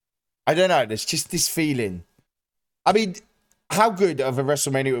 I don't know. There's just this feeling. I mean, how good of a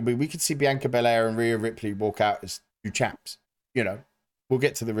WrestleMania it would be? We could see Bianca Belair and Rhea Ripley walk out as two champs. You know, we'll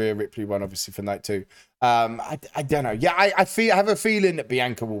get to the Rhea Ripley one, obviously, for night 2. I don't know. Yeah, I have a feeling that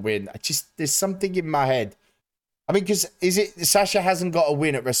Bianca will win. There's something in my head. I mean, because Sasha hasn't got a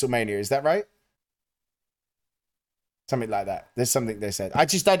win at WrestleMania? Is that right? Something like that. There's something they said. I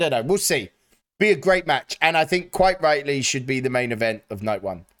don't know. We'll see. Be a great match. And I think quite rightly should be the main event of night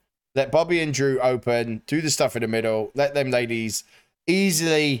 1. Let Bobby and Drew open, do the stuff in the middle, let them ladies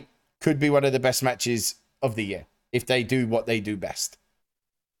easily could be one of the best matches of the year if they do what they do best.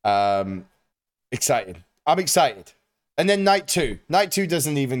 Excited. I'm excited. And then night 2. Night 2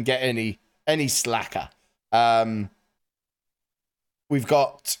 doesn't even get any slacker. We've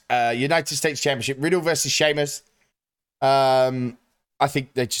got United States Championship, Riddle versus Sheamus. I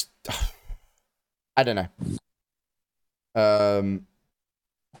think they just... I don't know.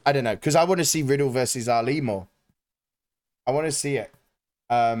 I don't know, because I want to see Riddle versus Ali more. I want to see it.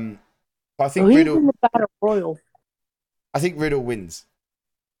 But I think Riddle... in the Battle Royal. I think Riddle wins.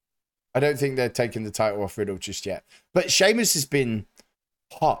 I don't think they're taking the title off Riddle just yet. But Sheamus has been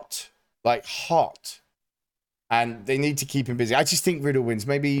hot. Like, hot. And they need to keep him busy. I just think Riddle wins.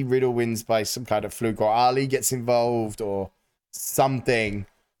 Maybe Riddle wins by some kind of fluke, or Ali gets involved, or something.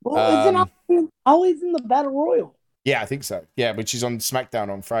 Well, isn't Ali always in the Battle Royal? Yeah, I think so. Yeah, which is on SmackDown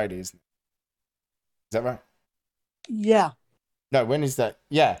on Friday, isn't it? Is that right? Yeah. No, when is that?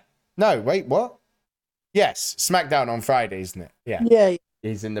 Yeah. No, wait, what? Yes, SmackDown on Friday, isn't it? Yeah. Yeah.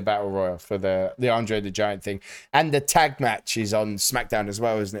 He's in the Battle Royal for the Andre the Giant thing. And the tag match is on SmackDown as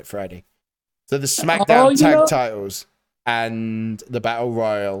well, isn't it, Friday? So the SmackDown tag titles and the Battle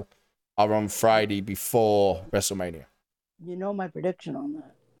Royal are on Friday before WrestleMania. You know my prediction on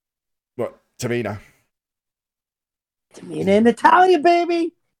that. What? Tamina and Natalia,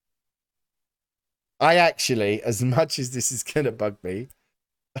 baby. I actually, as much as this is going to bug me,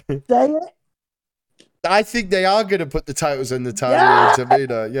 say it. I think they are going to put the titles on Natalia and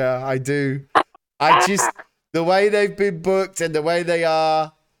Tamina. Yeah, I do. The way they've been booked and the way they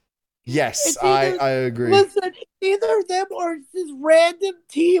are, yes, I agree. Listen, either them or it's this random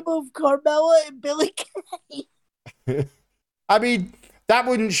team of Carmella and Billie Kay. I mean, that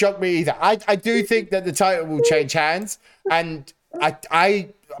wouldn't shock me either. I do think that the title will change hands, and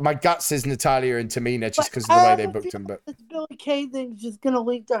my gut says Natalia and Tamina just because of the way they booked them. But this Billie Kay thing's just gonna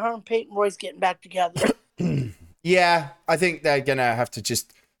lead to her and Peyton Royce getting back together. Yeah, I think they're gonna have to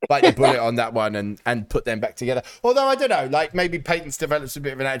just bite the bullet on that one and put them back together. Although I don't know, like maybe Peyton's develops a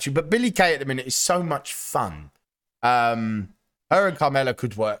bit of an attitude, but Billie Kay at the minute is so much fun. Her and Carmella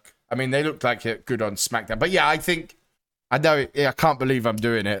could work. I mean, they looked like it good on SmackDown, but yeah, I can't believe I'm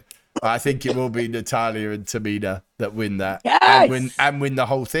doing it. I think it will be Natalia and Tamina that win that. Yes! and win the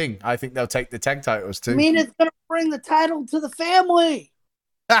whole thing. I think they'll take the tag titles too. Tamina's going to bring the title to the family.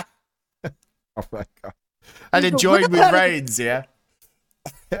 Oh my God. And enjoy with Reigns, yeah?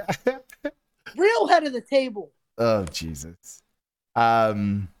 Real head of the table. Oh, Jesus.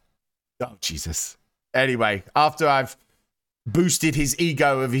 Jesus. Anyway, after I've boosted his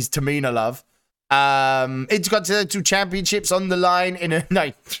ego of his Tamina love, Intercontinental Championships on the line in a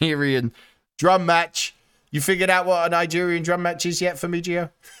Nigerian drum match. You figured out what a Nigerian drum match is yet for me, Gio?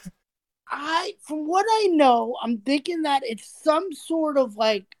 From what I know, I'm thinking that it's some sort of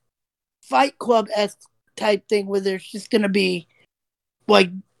like Fight Club-esque type thing where there's just going to be like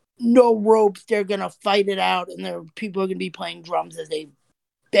no ropes. They're going to fight it out, and people are going to be playing drums as they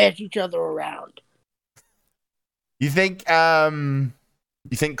bash each other around. You think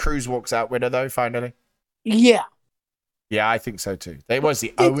Cruz walks out winner though, finally? Yeah. Yeah, I think so too. They was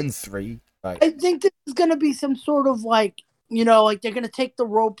the 0-3. I think this is going to be some sort of like, like they're going to take the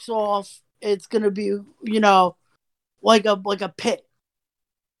ropes off. It's going to be, like a pit.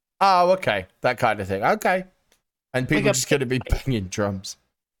 Oh, okay. That kind of thing. Okay. And people like just going to be banging drums.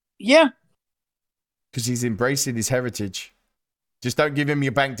 Yeah. Because he's embracing his heritage. Just don't give him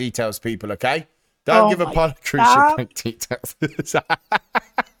your bank details, people, okay? Don't give Apollo Crews your bank details.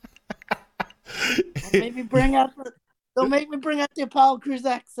 Don't make me bring out the Apollo Crews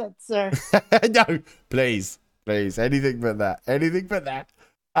accent, sir. No, please. Please, anything but that. Anything but that.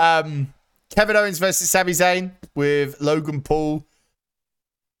 Kevin Owens versus Sami Zayn with Logan Paul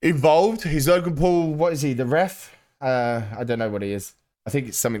involved. Is Logan Paul, what is he, the ref? I don't know what he is. I think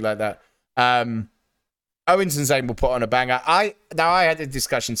it's something like that. Owens and Zayn will put on a banger. I had a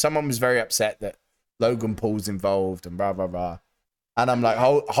discussion. Someone was very upset that Logan Paul's involved and blah, blah, blah. And I'm like,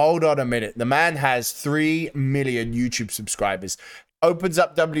 hold on a minute. The man has 3 million YouTube subscribers. Opens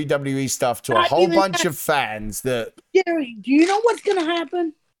up WWE stuff to a whole bunch of fans that... Gary, do you know what's going to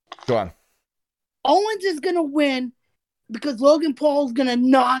happen? Go on. Owens is going to win because Logan Paul's going to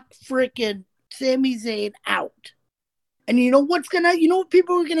knock freaking Sami Zayn out. And you know what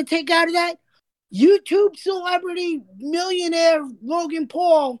people are going to take out of that? YouTube celebrity millionaire Logan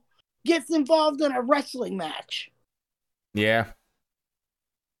Paul gets involved in a wrestling match. Yeah.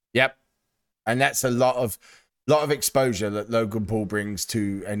 Yep. And that's a lot of exposure that Logan Paul brings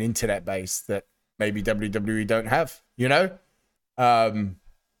to an internet base that maybe WWE don't have, you know?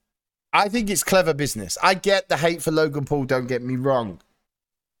 I think it's clever business. I get the hate for Logan Paul, don't get me wrong.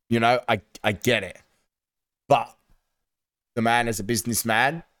 You know, I get it. But the man as a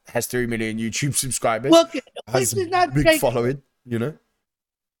businessman has 3 million YouTube subscribers. Look, has a big following, you know?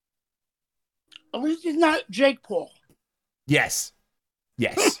 At least he's not Jake Paul. Yes.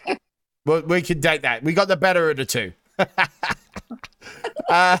 Well, we can date that. We got the better of the two.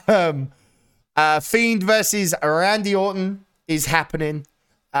 Fiend versus Randy Orton is happening.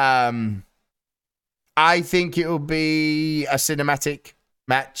 I think it will be a cinematic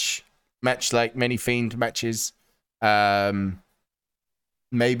match like many Fiend matches.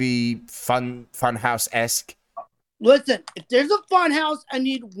 Maybe Funhouse-esque. Listen, if there's a Funhouse, I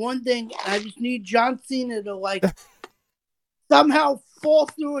need one thing. I just need John Cena to somehow fall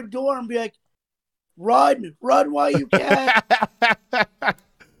through a door and be like, run while you can.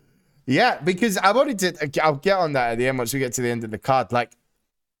 Yeah, because I'll get on that at the end once we get to the end of the card.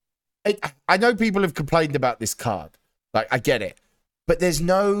 I know people have complained about this card. I get it. But there's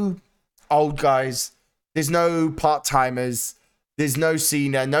no old guys. There's no part-timers. There's no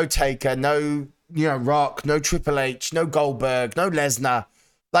Cena, no Taker, no, Rock, no Triple H, no Goldberg, no Lesnar.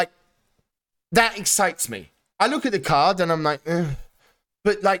 That excites me. I look at the card and I'm like, ugh.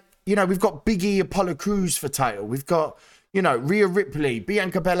 But we've got Big E, Apollo Crews for title. We've got, Rhea Ripley,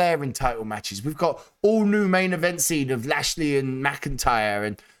 Bianca Belair in title matches. We've got all new main event scene of Lashley and McIntyre.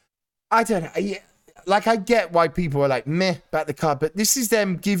 And I don't know. I get why people are meh about the card, but this is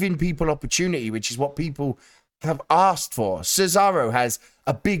them giving people opportunity, which is what people have asked for. Cesaro has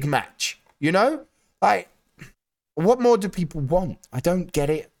a big match, what more do people want? I don't get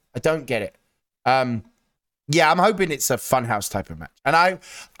it. Yeah, I'm hoping it's a Funhouse type of match. And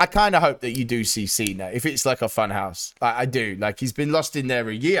I kind of hope that you do see Cena. If it's like a Funhouse, I do. He's been lost in there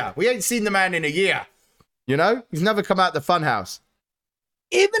a year. We ain't seen the man in a year. He's never come out the Funhouse.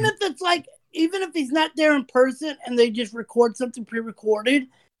 Even if he's not there in person and they just record something pre-recorded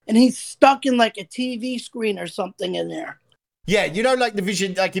and he's stuck in a TV screen or something in there. Yeah, the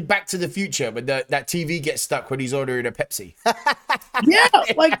vision, in Back to the Future, when that TV gets stuck when he's ordering a Pepsi. Yeah,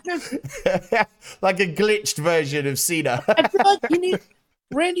 like a glitched version of Cena. I feel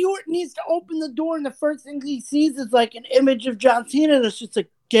Randy Orton needs to open the door and the first thing he sees is an image of John Cena and it's just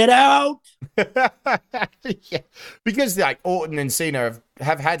get out. Yeah, because Orton and Cena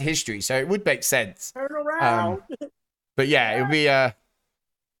have had history, so it would make sense. Turn around. But yeah, it'll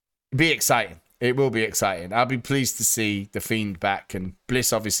be exciting. It will be exciting. I'll be pleased to see The Fiend back, and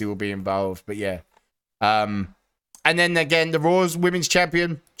Bliss obviously will be involved. But yeah. And then again, the Raw's Women's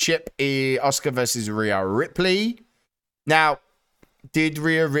Championship, Asuka versus Rhea Ripley. Now, did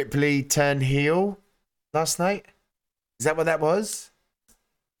Rhea Ripley turn heel last night? Is that what that was?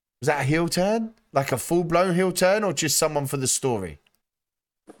 Was that a heel turn? A full-blown heel turn, or just someone for the story?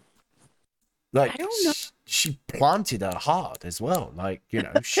 I don't know. She planted her hard as well.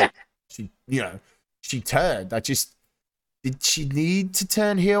 She turned. Did she need to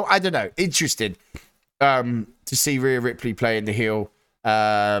turn heel? I don't know. Interested to see Rhea Ripley playing the heel.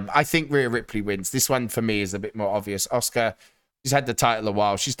 I think Rhea Ripley wins. This one for me is a bit more obvious. Asuka, she's had the title a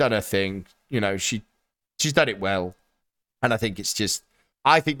while. She's done her thing. She's done it well. And I think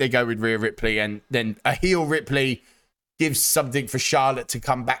I think they go with Rhea Ripley, and then a heel Ripley gives something for Charlotte to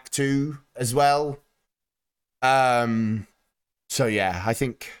come back to as well. So yeah, I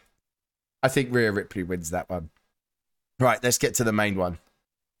think Rhea Ripley wins that one. Right, let's get to the main one.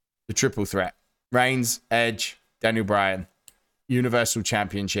 The triple threat. Reigns, Edge, Daniel Bryan. Universal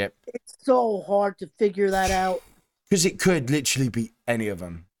Championship. It's so hard to figure that out. Because it could literally be any of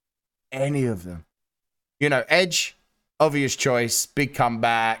them. Any of them. Edge, obvious choice, big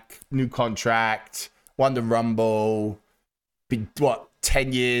comeback, new contract, won the Rumble, been,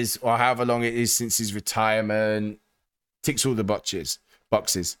 10 years or however long it is since his retirement, ticks all the boxes.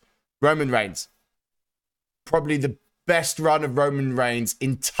 Roman Reigns, probably the best run of Roman Reigns'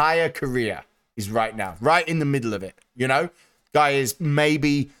 entire career is right now, right in the middle of it. You know, guy is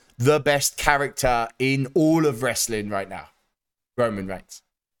maybe the best character in all of wrestling right now, Roman Reigns.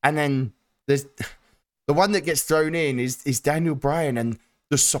 And then there's the one that gets thrown in is Daniel Bryan, and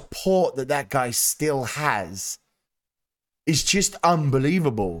the support that guy still has is just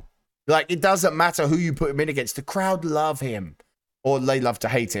unbelievable. Like, it doesn't matter who you put him in against. The crowd love him, or they love to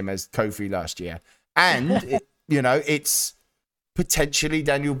hate him, as Kofi last year. And, it's potentially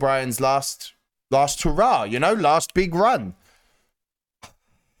Daniel Bryan's last hurrah, last big run.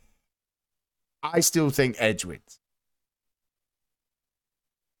 I still think Edge wins.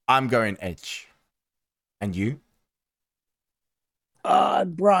 I'm going Edge. And you?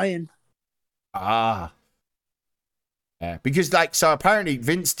 Bryan. Yeah, because so apparently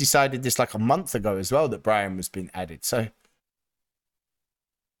Vince decided this like a month ago as well that Bryan was being added. So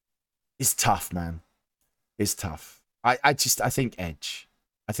it's tough, man. It's tough. I think Edge.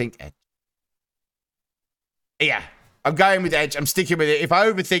 Yeah, I'm going with Edge. I'm sticking with it. If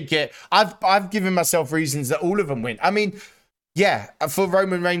I overthink it, I've given myself reasons that all of them win. I mean, yeah, for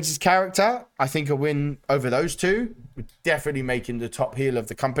Roman Reigns' character, I think a win over those two would definitely make him the top heel of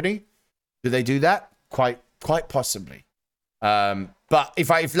the company. Do they do that? Quite possibly. But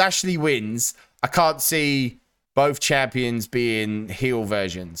if Lashley wins, I can't see both champions being heel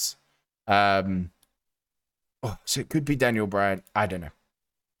versions. So it could be Daniel Bryan. I don't know.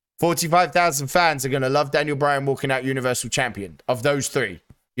 45,000 fans are going to love Daniel Bryan walking out Universal Champion. Of those three,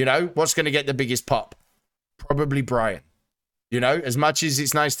 what's going to get the biggest pop? Probably Bryan. As much as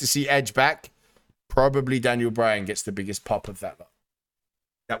it's nice to see Edge back, probably Daniel Bryan gets the biggest pop of that lot.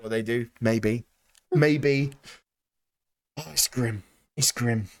 Is that what they do? Maybe. Oh, it's grim.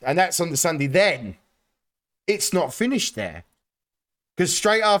 And that's on the Sunday. Then it's not finished there. Because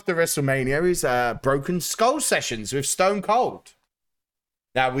straight after WrestleMania is Broken Skull Sessions with Stone Cold.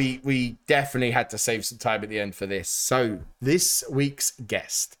 Now, we definitely had to save some time at the end for this. So this week's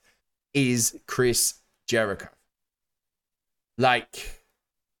guest is Chris Jericho. Like,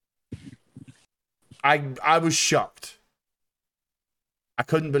 I was shocked. I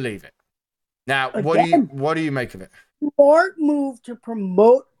couldn't believe it. Now, what do you make of it? Smart move to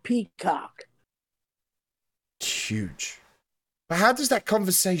promote Peacock. Huge. But how does that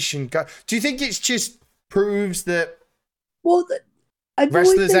conversation go? Do you think it's just proves that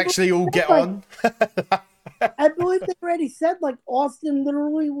wrestlers actually all get on? I believe they already said, Austin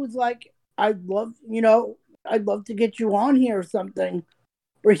literally was like, I'd love to get you on here or something.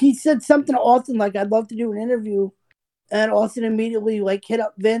 Or he said something to Austin like, I'd love to do an interview. And Austin immediately hit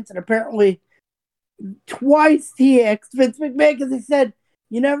up Vince, and apparently twice he asked Vince McMahon because he said,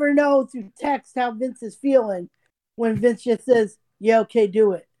 you never know through text how Vince is feeling when Vince just says, yeah, okay,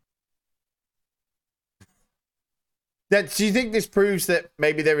 do it. Do you think this proves that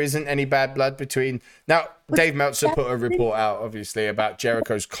maybe there isn't any bad blood between... Now, Dave Meltzer put a report out, obviously, about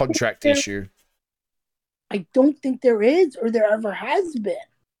Jericho's contract issue. I don't think there is, or there ever has been.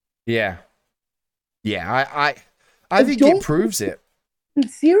 Yeah. Yeah, I think it proves it.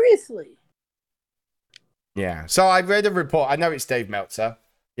 Seriously. Yeah. So I read a report. I know it's Dave Meltzer,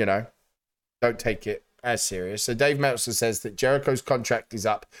 don't take it as serious. So Dave Meltzer says that Jericho's contract is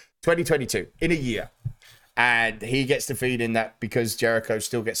up 2022, in a year. And he gets the feeling that because Jericho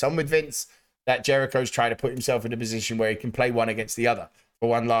still gets on with Vince, that Jericho's trying to put himself in a position where he can play one against the other for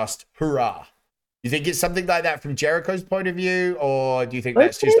one last hurrah. You think it's something like that from Jericho's point of view, or do you think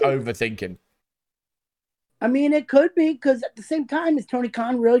that's just overthinking? I mean, it could be, because at the same time, is Tony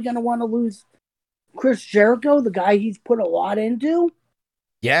Khan really going to want to lose Chris Jericho, the guy he's put a lot into?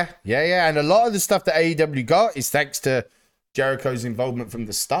 Yeah. And a lot of the stuff that AEW got is thanks to Jericho's involvement from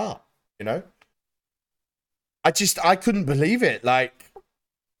the start, I couldn't believe it.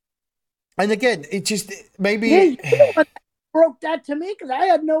 And again, it just maybe... Yeah, broke that to me because I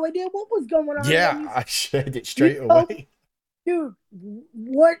had no idea what was going on. Yeah, I shared it straight away. Dude,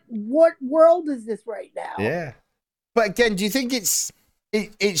 what world is this right now? Yeah. But again, do you think it's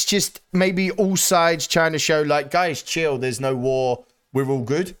just maybe all sides trying to show guys, chill, there's no war, we're all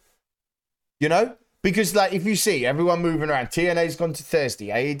good? Because if you see everyone moving around, TNA's gone to Thursday,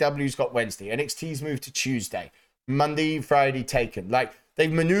 AEW's got Wednesday, NXT's moved to Tuesday, Monday, Friday taken.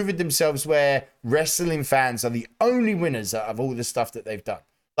 They've maneuvered themselves where wrestling fans are the only winners of all the stuff that they've done.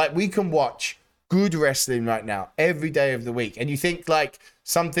 We can watch good wrestling right now every day of the week. And you think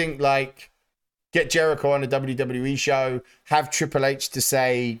something like get Jericho on a WWE show, have Triple H to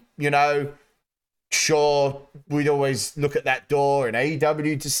say, sure, we'd always look at that door and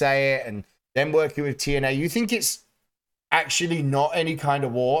AEW to say it, and then working with TNA. You think it's actually not any kind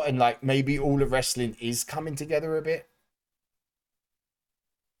of war, and like maybe all of wrestling is coming together a bit?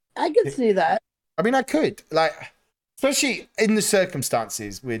 I could see that. I mean, I could, like, especially in the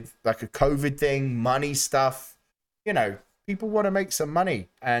circumstances with like a COVID thing, money stuff, you know, people want to make some money,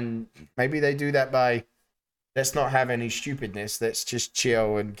 and maybe they do that by, let's not have any stupidness, let's just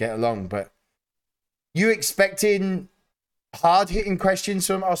chill and get along. But you expecting hard hitting questions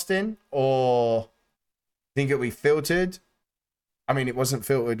from Austin, or think it'll be filtered? I mean, it wasn't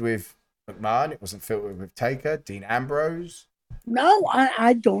filtered with McMahon, it wasn't filtered with Taker, Dean Ambrose. No,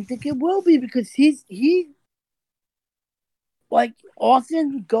 I don't think it will be, because he like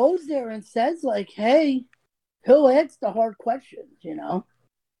Austin goes there and says like, hey, he'll ask the hard questions, you know.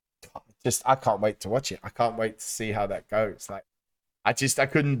 Just, I can't wait to watch it. I can't wait to see how that goes. Like, I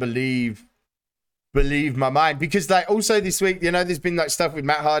couldn't believe my mind, because like also this week, you know, there's been like stuff with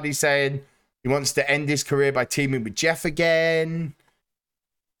Matt Hardy saying he wants to end his career by teaming with Jeff again.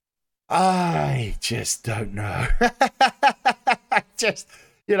 I just don't know. Just,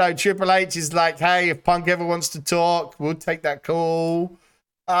 you know, Triple H is like, hey, if Punk ever wants to talk, we'll take that call.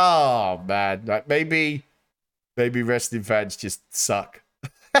 Oh man, like maybe wrestling fans just suck.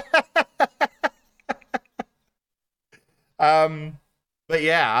 But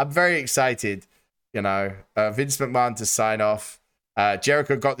yeah, I'm very excited. You know, Vince McMahon to sign off.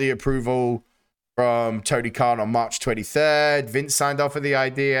 Jericho got the approval from Tony Khan on March 23rd. Vince signed off on the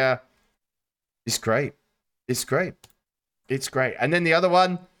idea. It's great. It's great. It's great. And then the other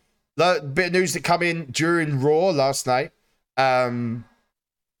one, bit of news that come in during Raw last night. Kathy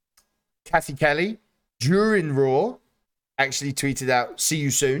Kelly, during Raw, actually tweeted out, see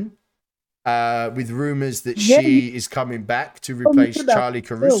you soon, with rumors that she is coming back to replace Charlie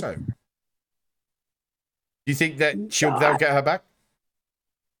Caruso. Do you think that they'll get her back?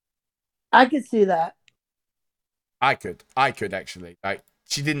 I could see that. I could actually. Like,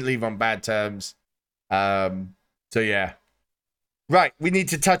 she didn't leave on bad terms. So yeah. Right, we need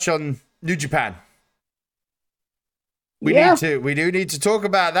to touch on New Japan. We do need to talk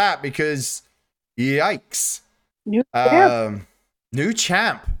about that, because yikes. New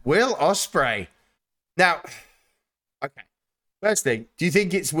champ, Will Ospreay. Now, okay. First thing, do you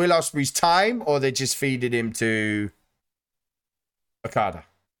think it's Will Ospreay's time, or they're just feeding him to Okada?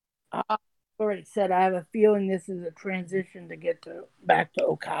 I already said I have a feeling this is a transition to get back to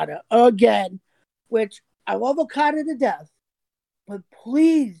Okada again, which I love Okada to death, but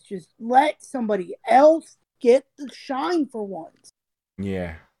please just let somebody else get the shine for once.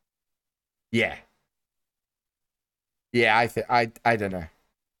 Yeah. I don't know,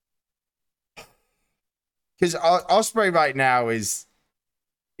 because Ospreay right now is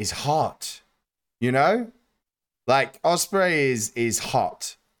hot, you know, like Ospreay is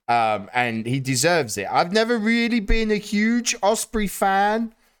hot, and he deserves it. I've never really been a huge Ospreay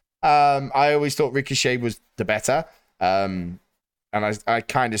fan. I always thought Ricochet was the better, and I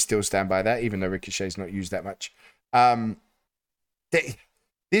kind of still stand by that, even though Ricochet's not used that much.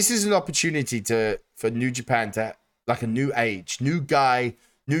 This is an opportunity for New Japan to, like, a new age, new guy,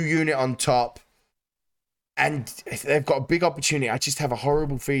 new unit on top, and they've got a big opportunity. I just have a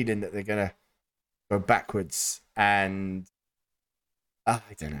horrible feeling that they're gonna go backwards, and I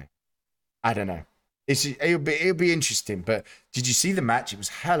don't know. It'll be interesting. But did you see the match? It was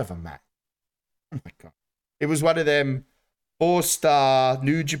a hell of a match. Oh my god! It was one of them 4-star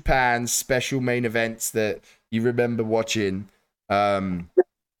New Japan special main events that you remember watching.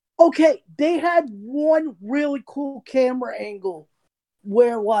 Okay, they had one really cool camera angle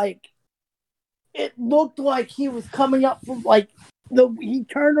where, like, it looked like he was coming up from, like, he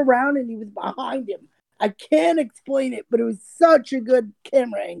turned around and he was behind him. I can't explain it, but it was such a good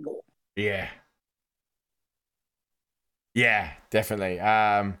camera angle. Yeah, definitely.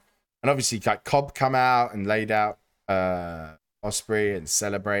 And obviously, like, Cobb come out and laid out Ospreay and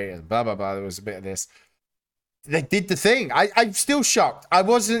celebrate and blah blah blah. There was a bit of this. They did the thing. I'm still shocked. I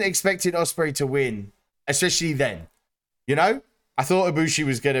wasn't expecting Ospreay to win, especially then. You know, I thought Ibushi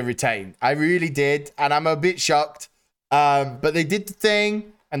was going to retain. I really did, and I'm a bit shocked. But they did the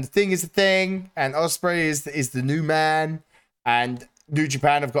thing, and the thing is the thing, and Ospreay is the new man, and New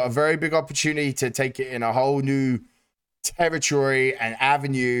Japan have got a very big opportunity to take it in a whole new territory and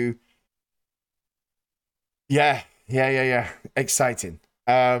avenue. Yeah. Exciting.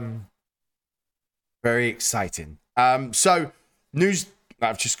 Very exciting. So news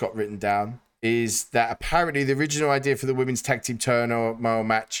I've just got written down is that apparently the original idea for the women's tag team turmoil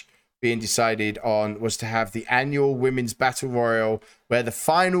match being decided on was to have the annual women's battle royal, where the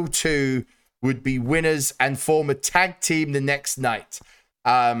final two would be winners and form a tag team the next night.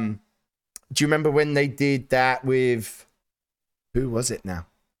 Do you remember when they did that with, who was it now?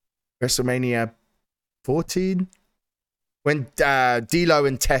 WrestleMania 14? When D'Lo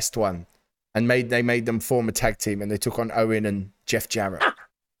and Test won and they made them form a tag team and they took on Owen and Jeff Jarrett.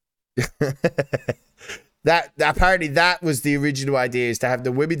 That apparently that was the original idea, is to have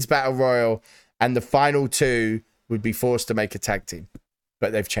the women's battle royal and the final two would be forced to make a tag team.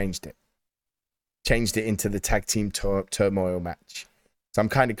 But they've changed it. Changed it into the tag team turmoil match. So I'm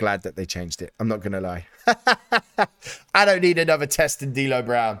kind of glad that they changed it. I'm not going to lie. I don't need another Test and D'Lo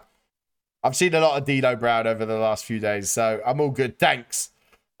Brown. I've seen a lot of D'Lo Brown over the last few days, so I'm all good. Thanks.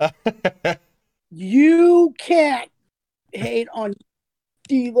 You can't hate on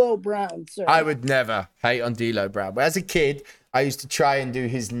D'Lo Brown, sir. I would never hate on D'Lo Brown. But as a kid, I used to try and do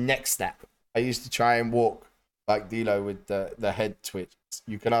his neck snap. I used to try and walk like D'Lo with the head twitch.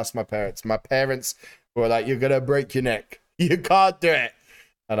 You can ask my parents. My parents were like, "You're going to break your neck. You can't do it."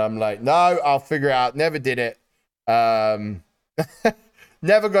 And I'm like, "No, I'll figure it out." Never did it.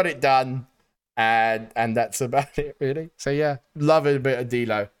 Never got it done. And that's about it, really. So, yeah, love a bit of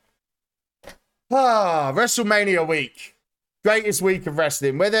D'Lo. WrestleMania week. Greatest week of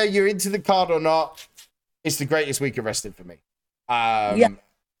wrestling. Whether you're into the card or not, it's the greatest week of wrestling for me. And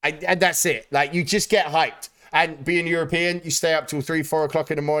that's it. Like, you just get hyped. And being European, you stay up till 3, 4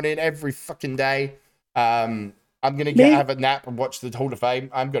 o'clock in the morning every fucking day. I'm going to have a nap and watch the Hall of Fame.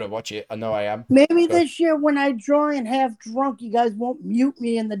 I'm going to watch it. I know I am. Maybe this year when I join half drunk, you guys won't mute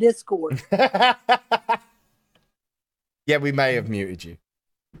me in the Discord. Yeah, we may have muted you.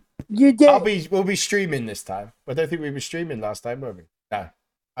 You did. We'll be streaming this time. I don't think we were streaming last time, were we? No,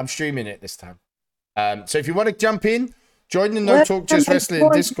 I'm streaming it this time. So if you want to jump in, join the No Talk Just Wrestling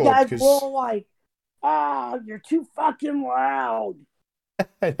Discord. Guys were like, you're too fucking loud.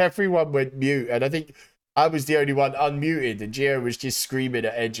 And everyone went mute, and I think I was the only one unmuted, and Gio was just screaming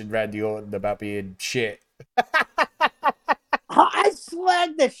at Edge and Randy Orton about being shit. I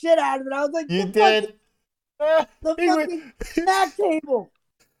slagged the shit out of it. I was like, "You did." The fucking snack table.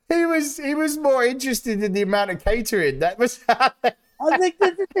 He was more interested in the amount of catering that was happening. I was like,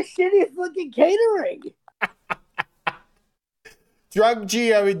 this is the shittiest looking catering. Drunk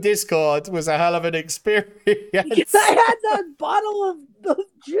Gio in Discord was a hell of an experience. Because I had that bottle of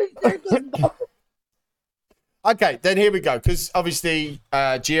juice. Okay, then here we go. Because obviously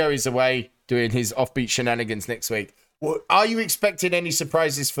Gio is away doing his offbeat shenanigans next week. Well, are you expecting any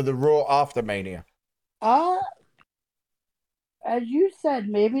surprises for the Raw after Mania? As you said,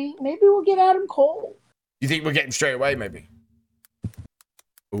 maybe we'll get Adam Cole. You think we're getting straight away, maybe?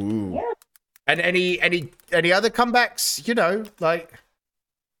 Ooh. Yeah. And any other comebacks? You know, like,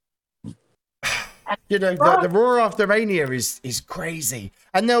 you know, the Raw after Mania is crazy,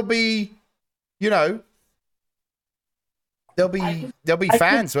 and there'll be, you know, there'll be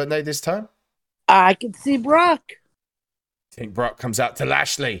fans, won't they? This time, I can see Brock. I think Brock comes out to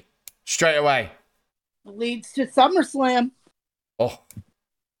Lashley straight away. Leads to SummerSlam.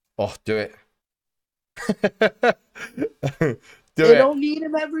 Do it. They don't need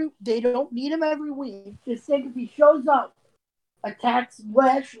him every week. Just think if he shows up, attacks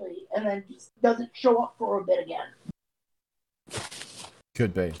Lashley, and then just doesn't show up for a bit again.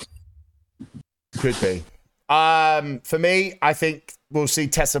 Could be. For me, I think we'll see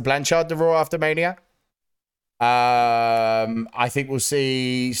Tessa Blanchard the Raw after Mania. I think we'll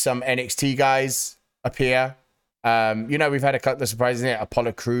see some NXT guys appear. You know, we've had a couple of surprises in it,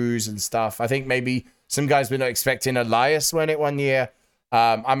 Apollo Crews and stuff. I think maybe some guys we're not expecting. Elias won it one year.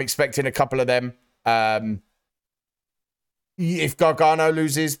 I'm expecting a couple of them. If Gargano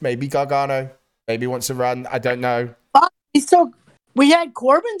loses, maybe Gargano wants to run. I don't know. We had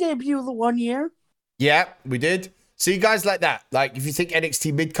Corbin debut the one year. Yeah, we did. See guys like that. Like if you think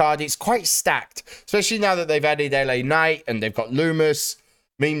NXT mid-card, it's quite stacked. Especially now that they've added LA Knight and they've got Loomis.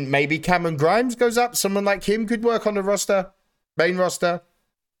 I mean, maybe Cameron Grimes goes up. Someone like him could work on the roster, main roster.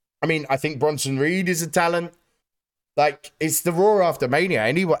 I mean, I think Bronson Reed is a talent. Like, it's the Raw after Mania.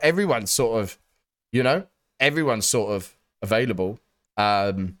 Everyone's sort of, you know, available.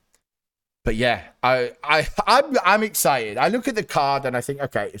 But yeah, I'm excited. I look at the card and I think,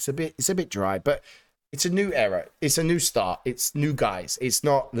 okay, it's a bit dry, but it's a new era. It's a new start. It's new guys. It's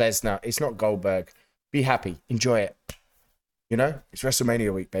not Lesnar. It's not Goldberg. Be happy. Enjoy it. You know, it's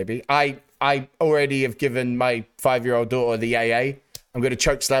WrestleMania week, baby. I already have given my 5-year-old daughter the AA. I'm going to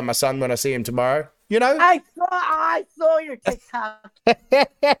choke slam my son when I see him tomorrow. You know? I saw your TikTok.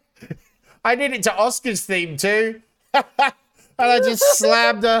 I did it to Oscar's theme too. And I just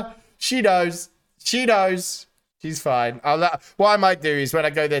slammed her. She knows. She's fine. What I might do is when I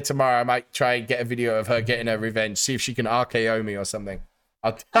go there tomorrow, I might try and get a video of her getting her revenge. See if she can RKO me or something.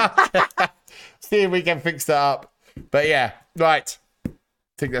 I'll see if we can fix that up. But yeah, right. I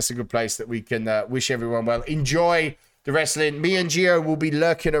think that's a good place that we can wish everyone well. Enjoy the wrestling. Me and Gio will be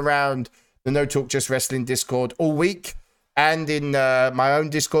lurking around the No Talk Just Wrestling Discord all week and in my own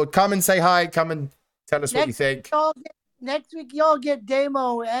Discord. Come and say hi. Come and tell us what you think. Next week, y'all get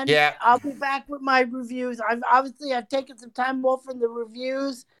Damo, and yeah. I'll be back with my reviews. I've taken some time off from the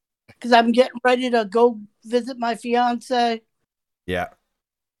reviews because I'm getting ready to go visit my fiance. Yeah.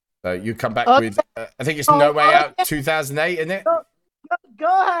 So you come back with, I think it's No Way Out 2008, isn't it?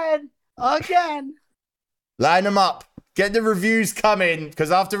 Go ahead. Again. Line them up. Get the reviews coming,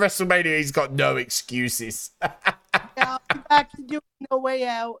 because after WrestleMania, he's got no excuses. Yeah, I'll be back to doing No Way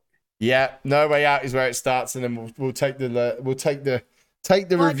Out. Yeah, No Way Out is where it starts, and then we'll take the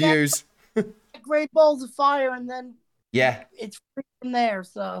reviews. Great Balls of Fire, and then it's free from there.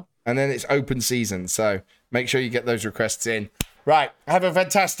 So and then it's open season. So make sure you get those requests in. Right, have a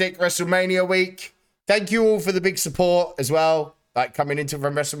fantastic WrestleMania week. Thank you all for the big support as well. Like coming into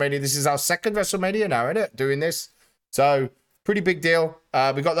from WrestleMania, this is our second WrestleMania now, isn't it? Doing this, so pretty big deal.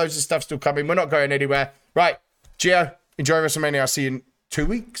 We got loads of stuff still coming. We're not going anywhere. Right, Gio, enjoy WrestleMania. I'll see you in 2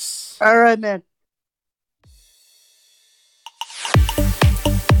 weeks. All right, man.